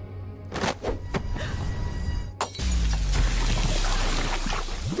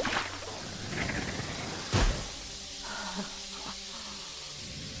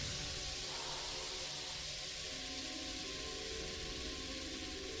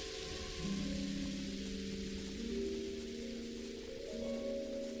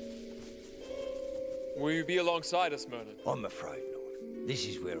 Will you be alongside us, Merlin? I'm afraid not. This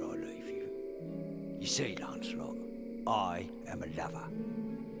is where I leave you. You see, Lancelot, I am a lover,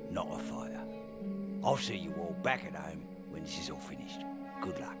 not a fighter. I'll see you all back at home when this is all finished.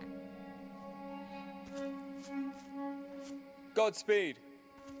 Good luck. Godspeed.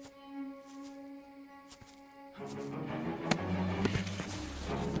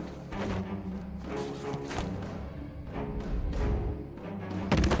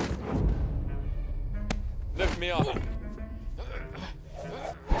 Lift me up.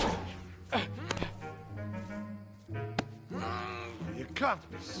 You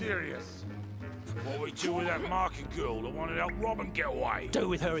can't be serious. What we do with that market girl that wanted to help Robin get away? Do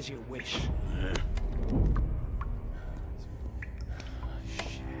with her as you wish.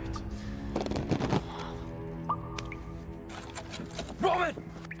 Robin!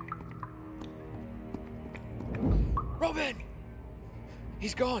 Robin!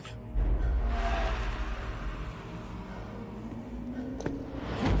 He's gone.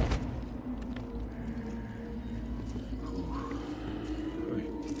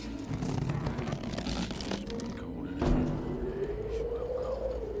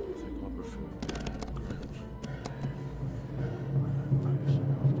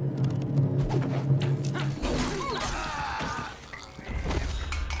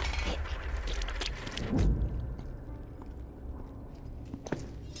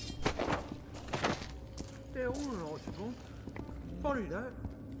 Funny that.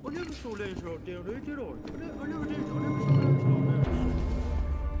 I never saw Lancelot down there, did I? I never did. I never saw Lancelot down there.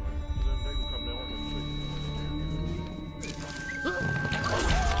 They will come down on the street.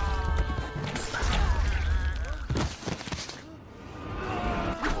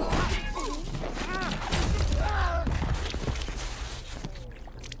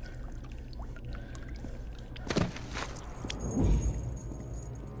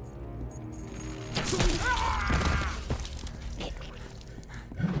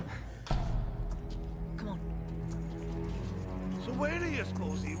 Where do you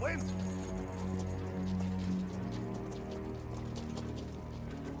suppose he went?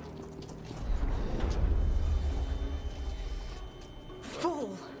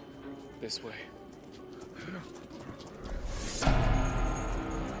 Fool! This way.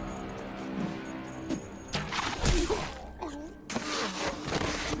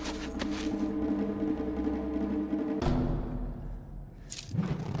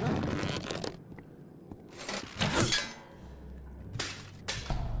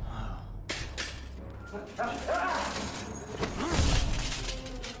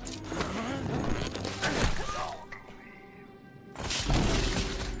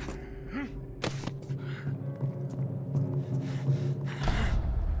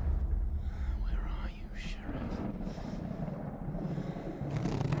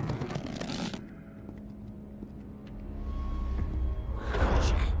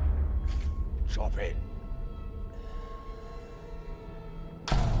 secret.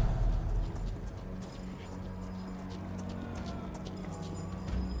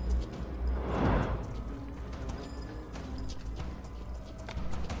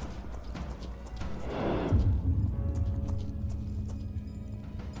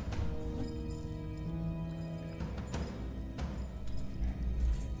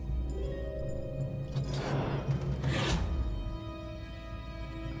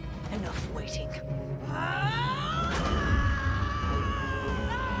 Enough waiting.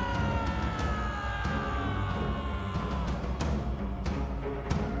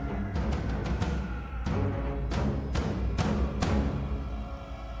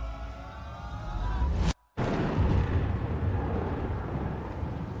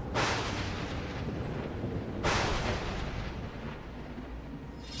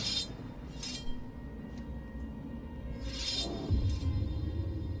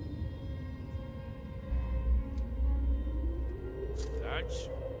 That's...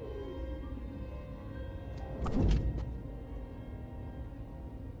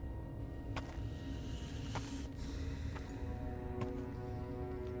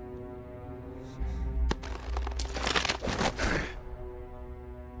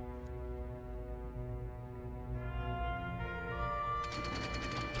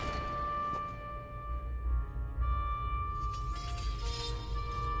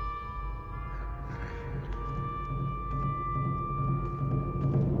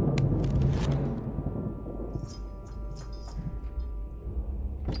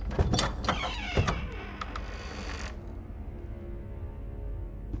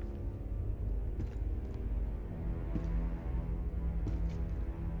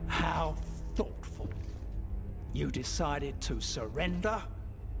 How thoughtful. You decided to surrender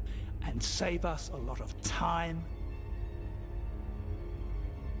and save us a lot of time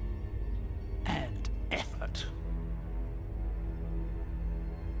and effort.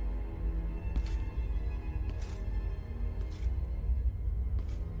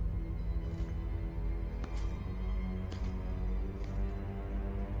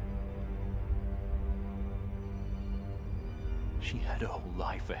 She had a whole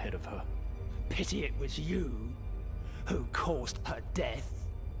life ahead of her. Pity it was you who caused her death.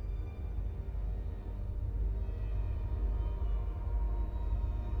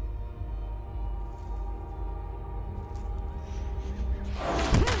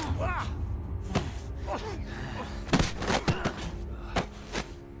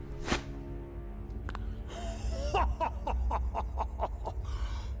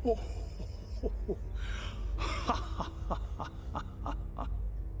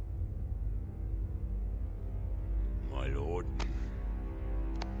 My lord.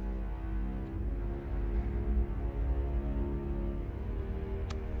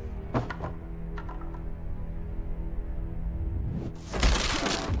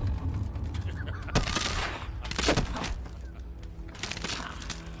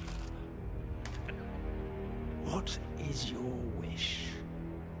 What is your wish?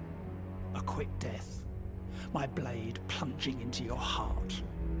 A quick death, my blade plunging into your heart,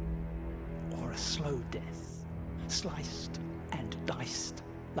 or a slow death, sliced and diced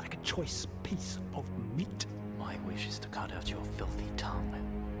like a choice piece of meat? My wish is to cut out your filthy tongue.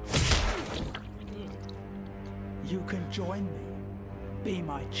 You can join me, be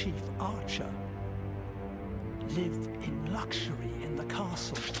my chief archer, live in luxury in the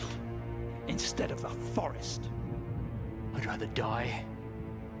castle instead of the forest. I'd rather die.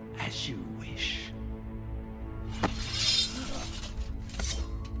 As you wish.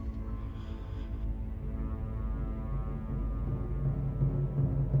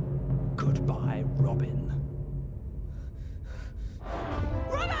 Goodbye, Robin.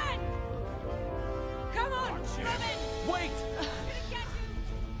 Robin! Come on, Robin! Wait!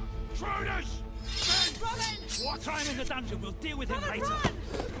 Intruders! Robin! What time in the dungeon? We'll deal with him Robin, later. run!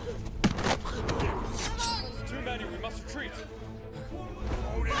 Too many, we must retreat.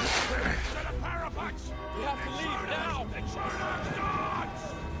 Hold it! To the parapets! We have to leave now! Intruders, guards!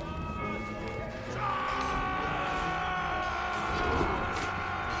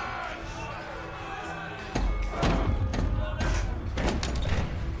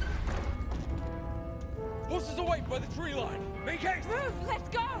 Horses await by the tree line. Make haste! Move, let's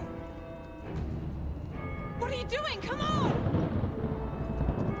go! What are you doing? Come on!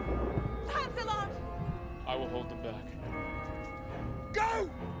 Lancelot! I will hold them back. Go!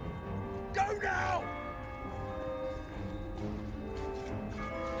 Go now!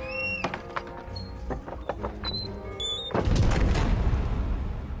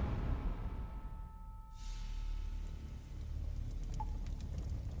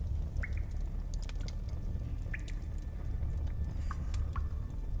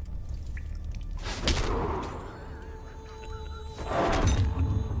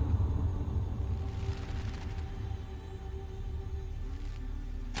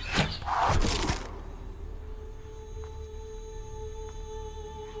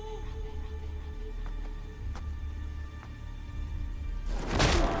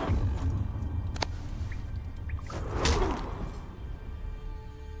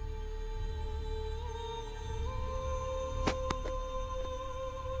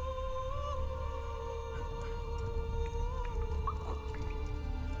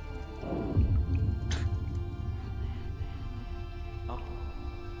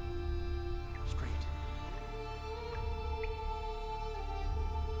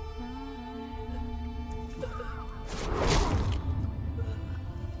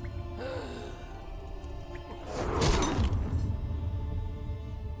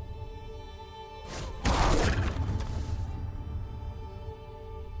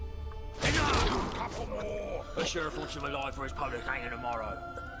 sheriff wants him alive for his public hanging tomorrow.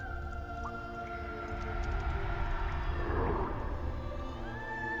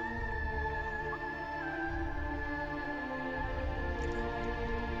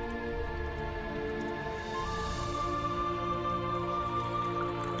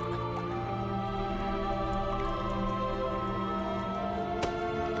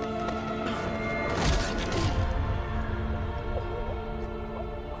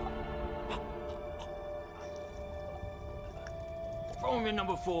 Throw him in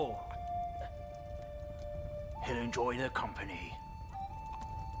number 4. He'll enjoy the company.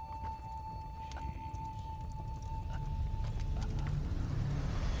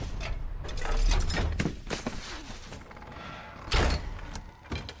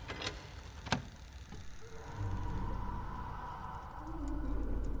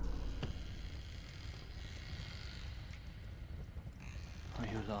 Are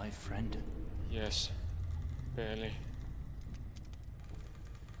you alive, friend? Yes. Barely.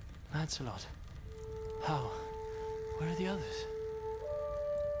 Lancelot. How? Where are the others?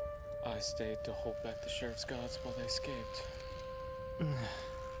 I stayed to hold back the sheriff's guards while they escaped. That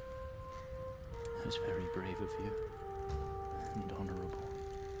was very brave of you. And honorable.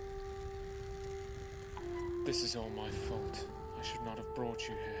 This is all my fault. I should not have brought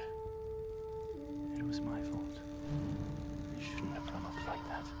you here. It was my fault. You shouldn't have run off like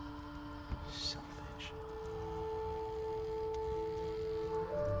that. Selfish.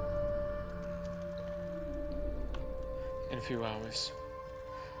 In a few hours,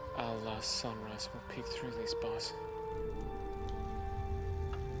 our last sunrise will peek through these bars.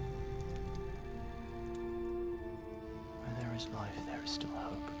 Where there is life, there is still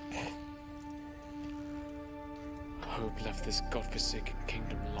hope. Hope left this godforsaken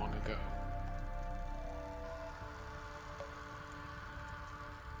kingdom long ago.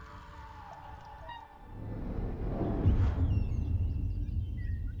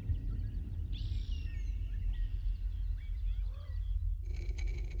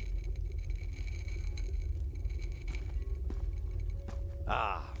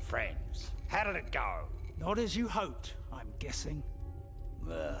 Ah, friends. How did it go? Not as you hoped, I'm guessing.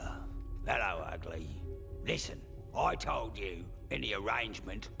 Hello, ugly. Listen, I told you any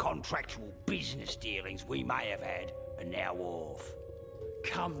arrangement, contractual business dealings we may have had are now off.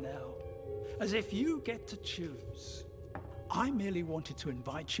 Come now. As if you get to choose. I merely wanted to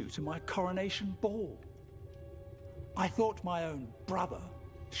invite you to my coronation ball. I thought my own brother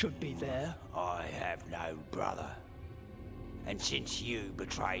should be there. I have no brother. And since you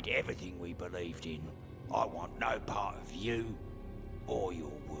betrayed everything we believed in, I want no part of you or your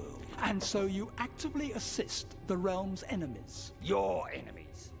world. And so you actively assist the realm's enemies. Your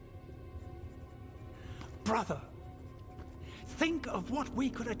enemies. Brother, think of what we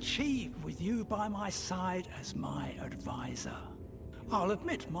could achieve with you by my side as my advisor. I'll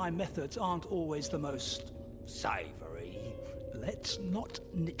admit my methods aren't always the most savory. Let's not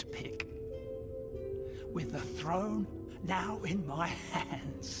nitpick. With the throne now in my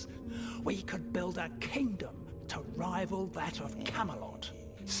hands, we could build a kingdom to rival that of Camelot.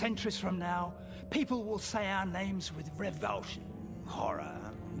 Centuries from now, people will say our names with revulsion, horror,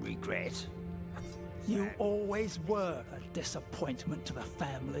 regret. You always were a disappointment to the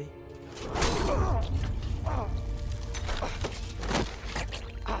family.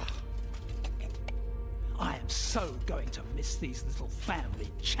 I am so going to miss these little family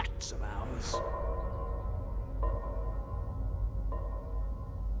chats of ours.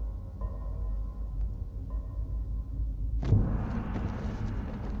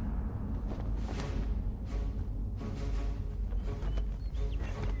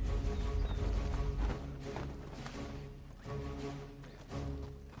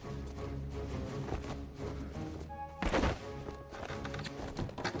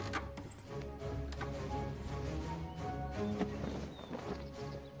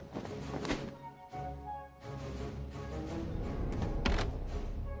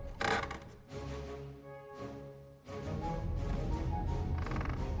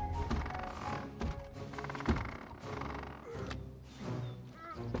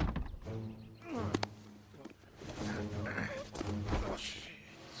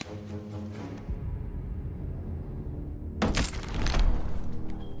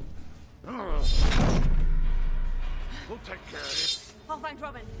 We'll take care of this. I'll find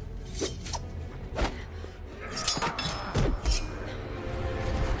Robin.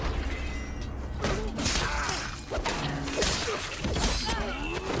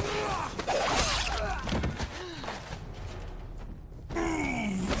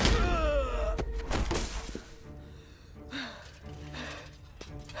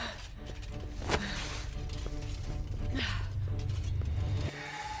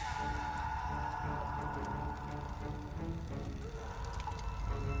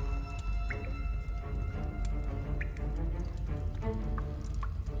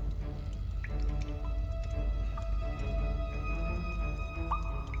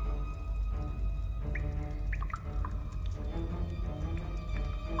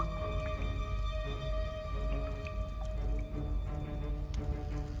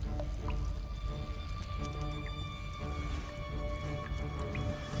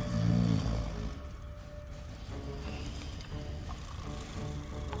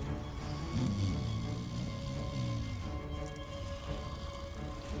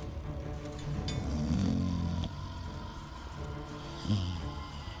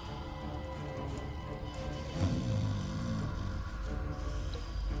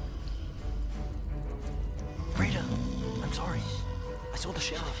 saw the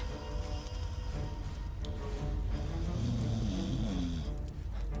sheriff.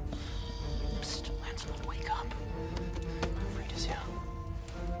 Psst, Lancelot, wake up. Frida's here.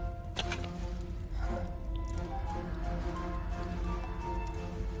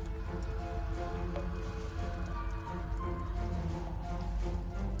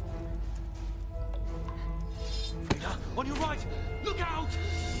 Frida, on your right! Look out!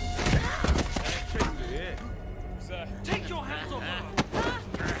 Take your hands off her!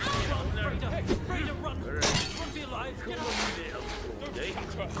 Run, Frida! Frida, run! Run for your lives! Get out!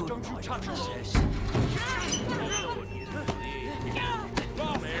 Don't you touch her!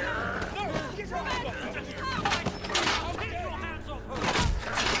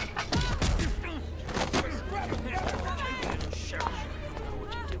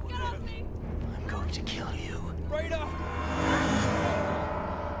 I'm going to kill you. Frida!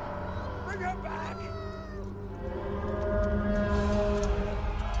 Bring her back!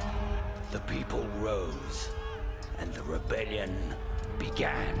 The people rose, and the rebellion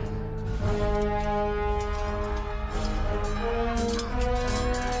began.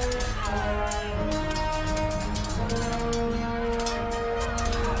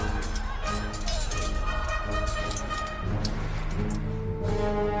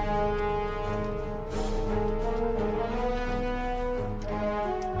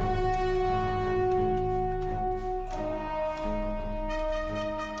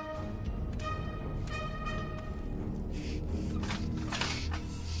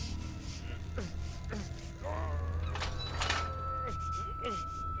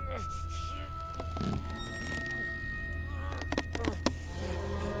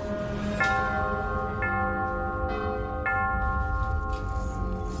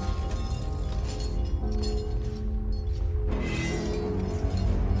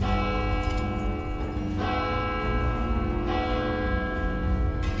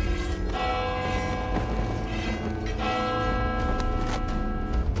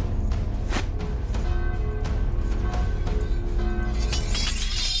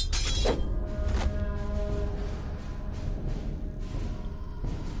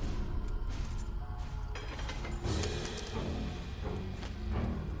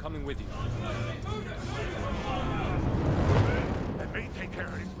 Coming with you. Let me take care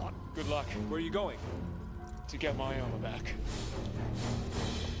of this lot. Good luck. Where are you going? To get my armor back.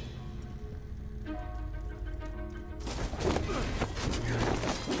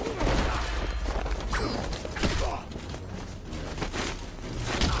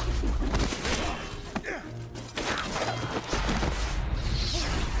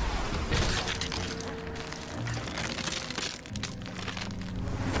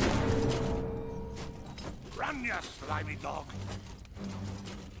 Run, you slimy dog.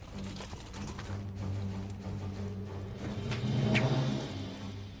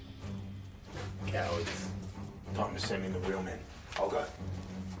 Cowards. Time to send in the real men. I'll go.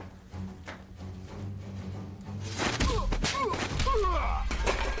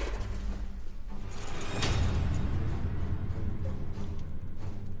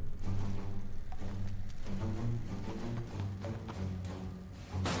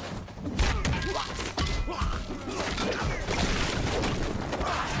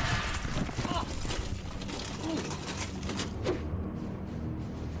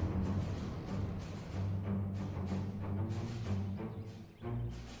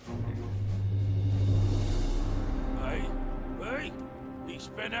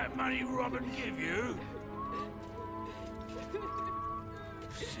 Spend that money Robin give you?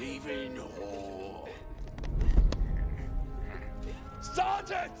 Thieving whore.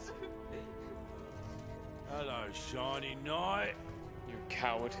 Sergeant! Hello, shiny knight. You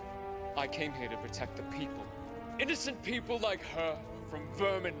coward. I came here to protect the people. Innocent people like her from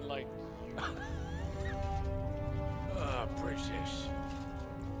vermin like you. Ah, princess.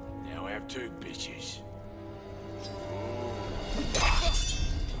 Now I have two bitches.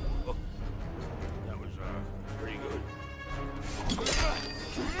 That was, pretty good.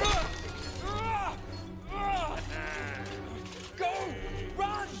 Go!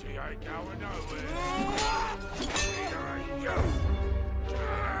 Run! She ain't going nowhere. Neither ain't you.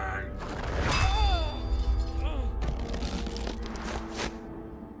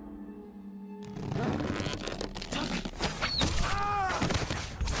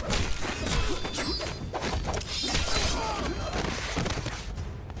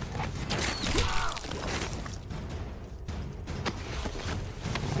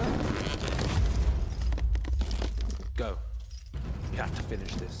 Go. We have to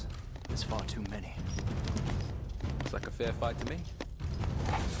finish this. There's far too many. Looks like a fair fight to me.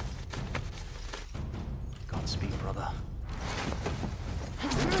 Godspeed, brother.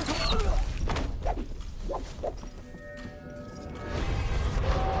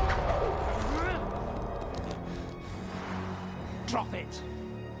 Drop it!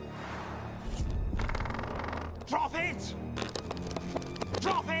 Drop it!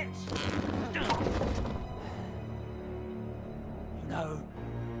 Drop it! You know,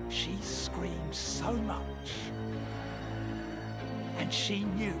 she screamed so much. And she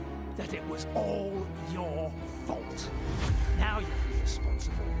knew that it was all your fault. Now you're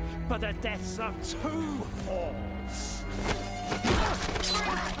responsible for the deaths of 2 whores.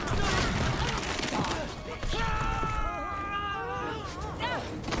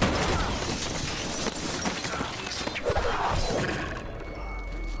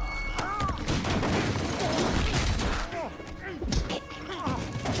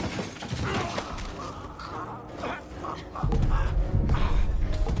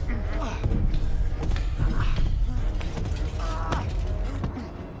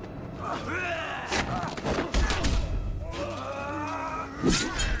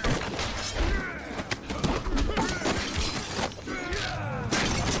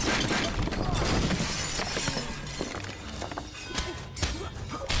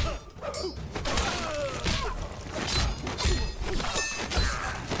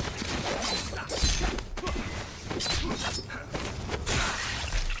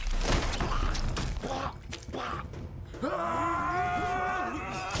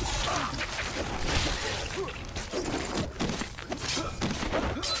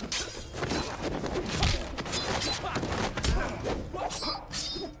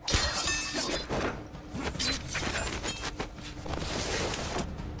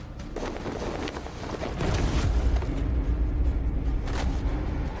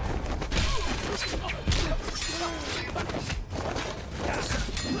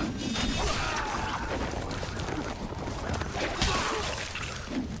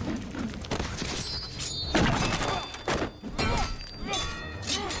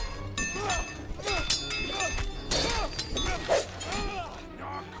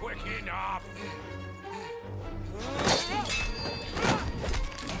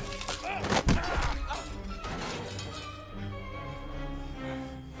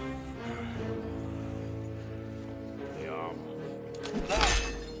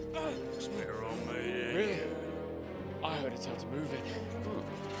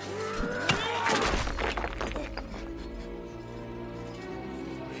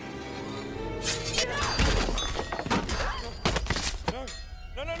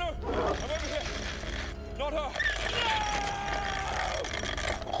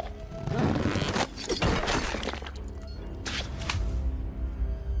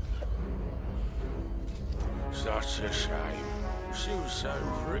 Such a shame. She was so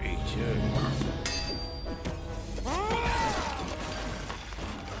pretty too.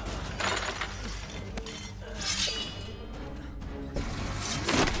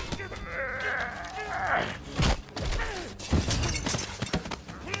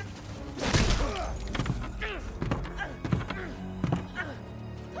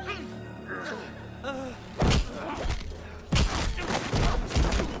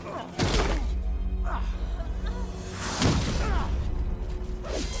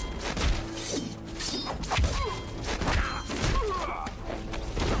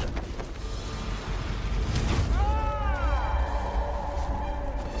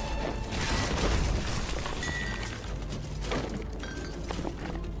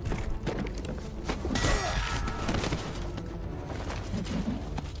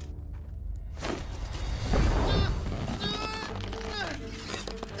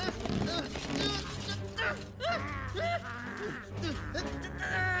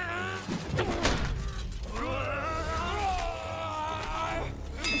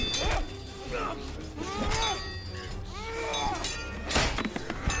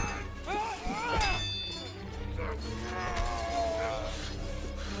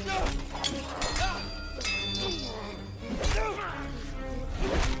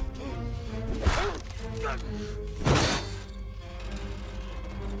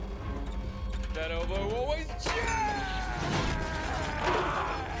 That elbow always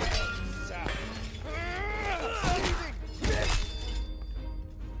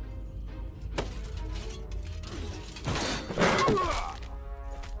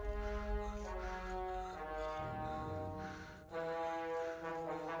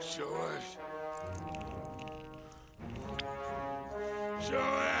Show us. Show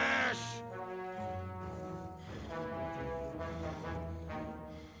us.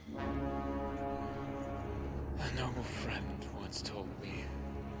 A noble friend once told me,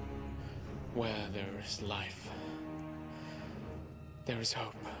 where there is life, There is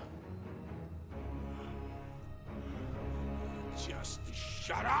hope. Just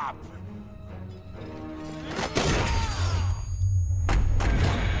shut up!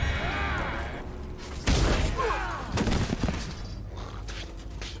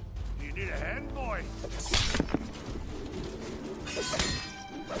 You need a hand, boy?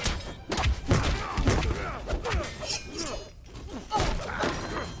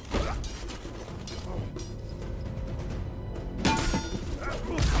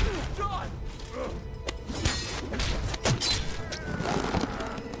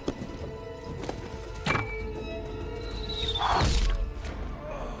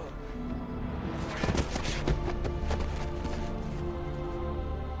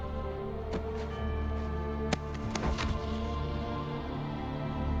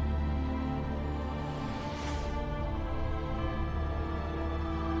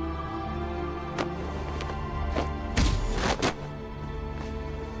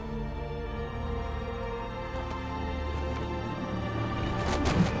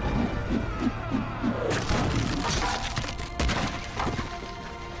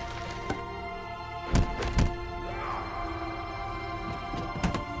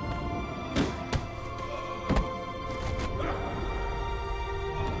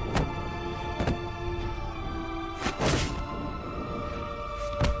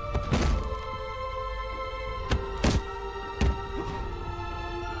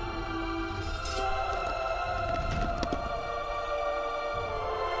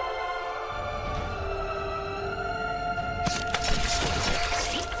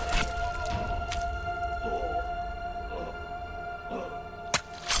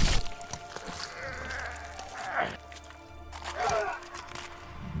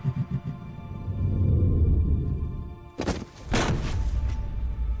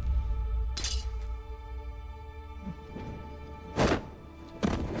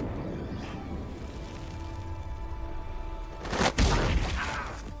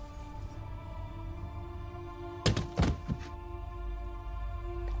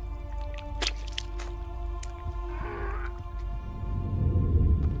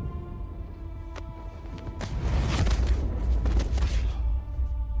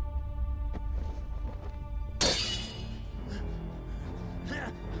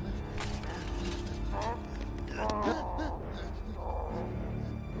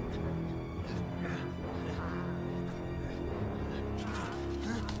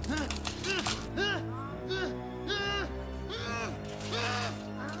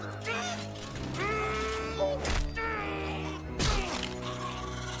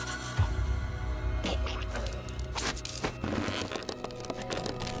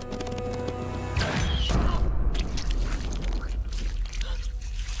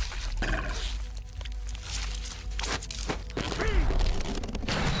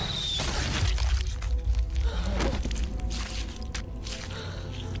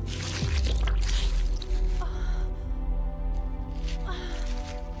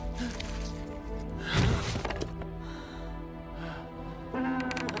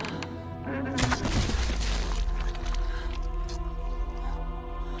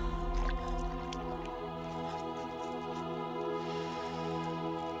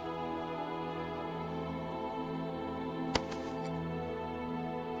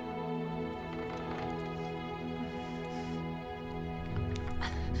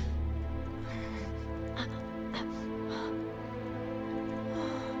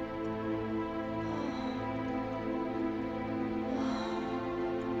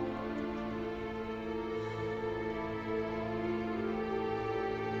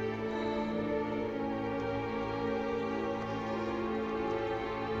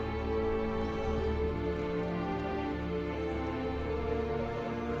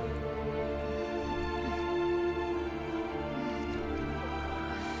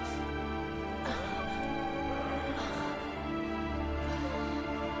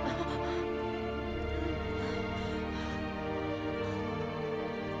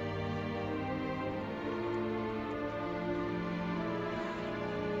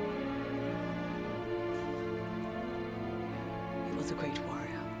 A great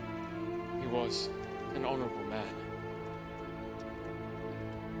warrior. He was an honorable man.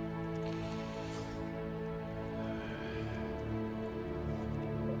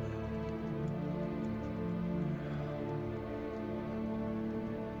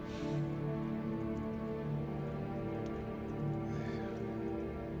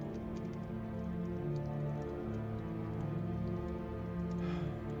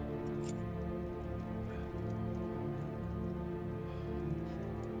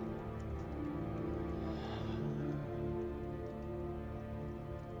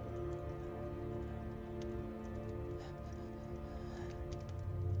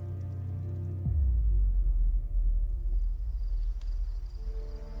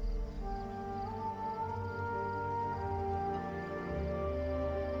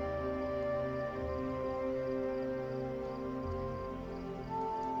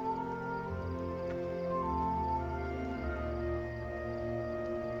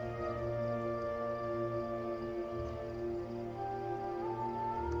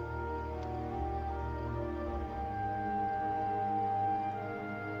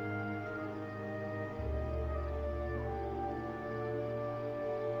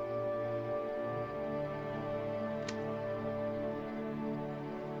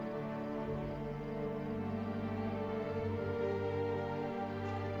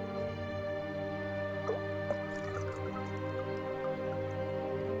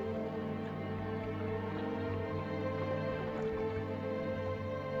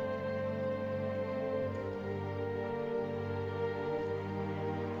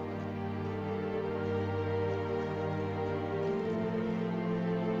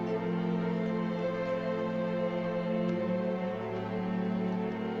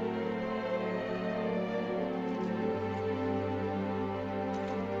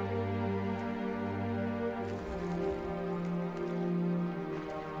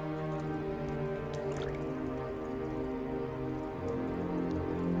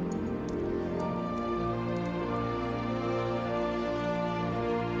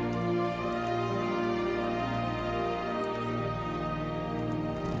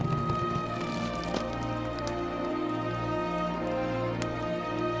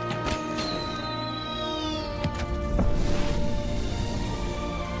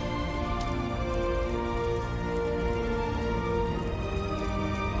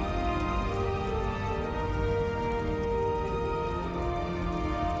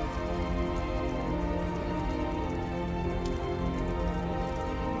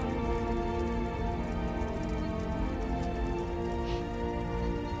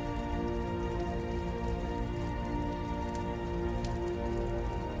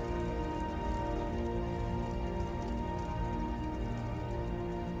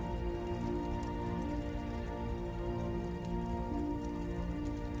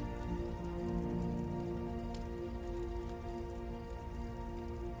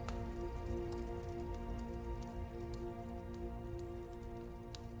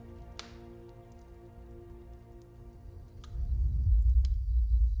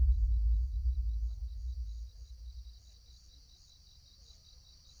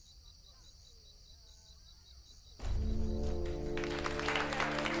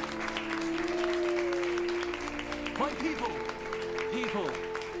 People,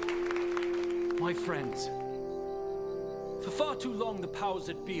 my friends, for far too long the powers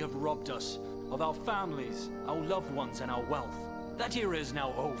that be have robbed us of our families, our loved ones, and our wealth. That era is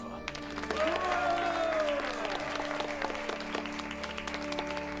now over.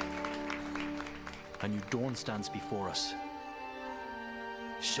 A new dawn stands before us.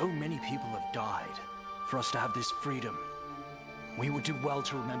 So many people have died for us to have this freedom. We would do well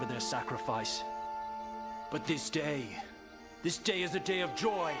to remember their sacrifice. But this day is a day of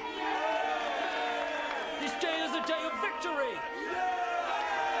joy. This day is a day of victory.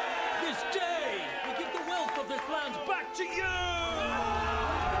 This day, we give the wealth of this land back to you!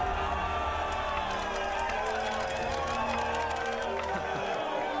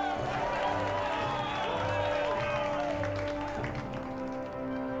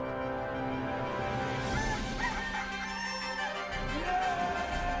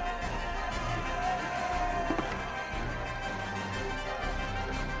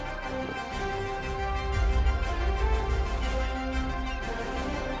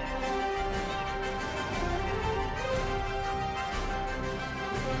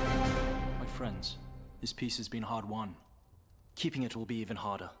 This peace has been hard won. Keeping it will be even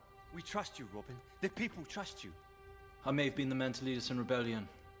harder. We trust you, Robin. The people trust you. I may have been the man to lead us in rebellion,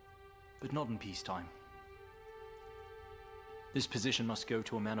 but not in peacetime. This position must go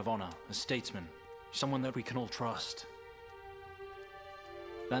to a man of honor, a statesman, someone that we can all trust.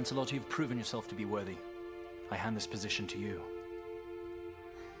 Lancelot, you've proven yourself to be worthy. I hand this position to you.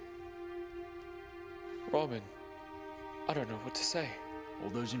 Robin, I don't know what to say.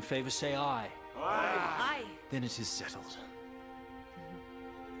 All those in favor say aye. Aye. Then it is settled.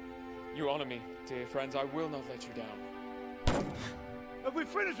 You honor me, dear friends. I will not let you down. Have we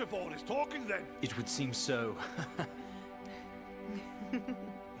finished with all this talking then? It would seem so. Then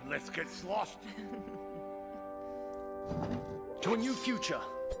let's get sloshed. To a new future.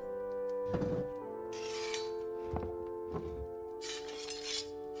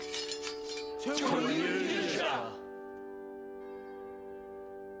 To a new future.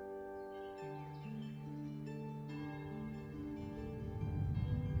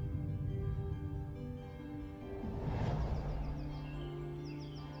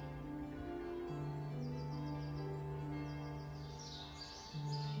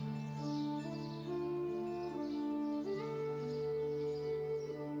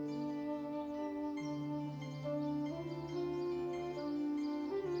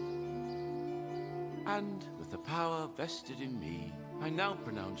 And with the power vested in me, I now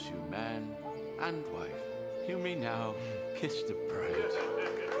pronounce you man and wife. You may now kiss the bride.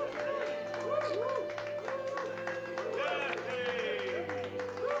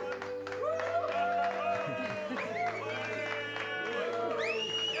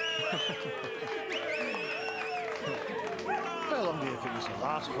 How long do you think this will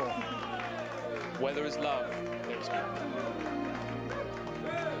last for? Where there is love, there is peace.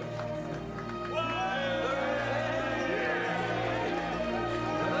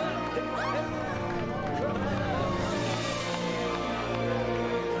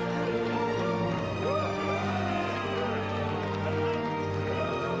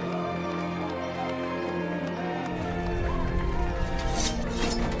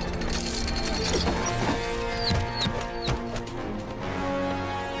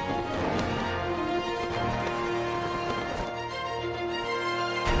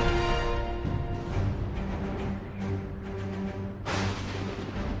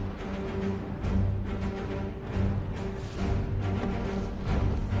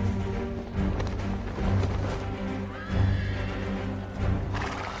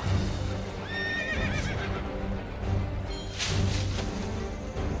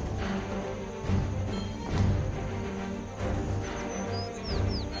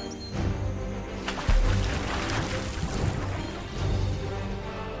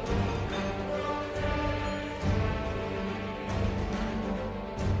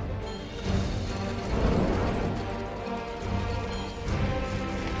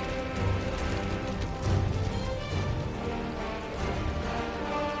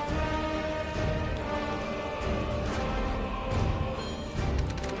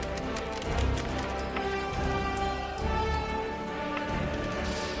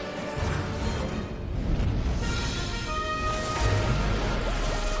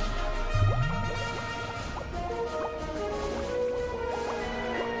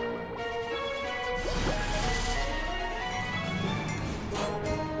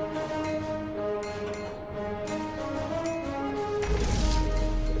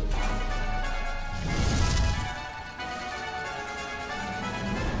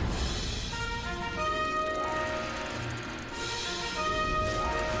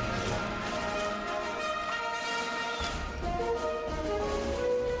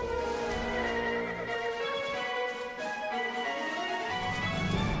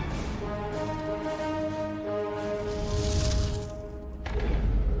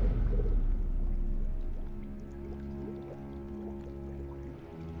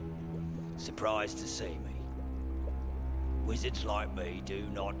 surprised to see me? Wizards like me do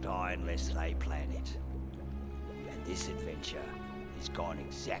not die unless they plan it. And this adventure has gone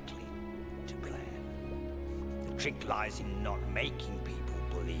exactly to plan. The trick lies in not making people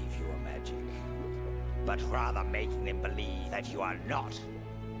believe you are magic, but rather making them believe that you are not.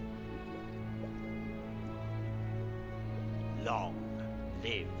 Long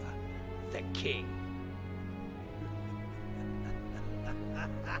live the king.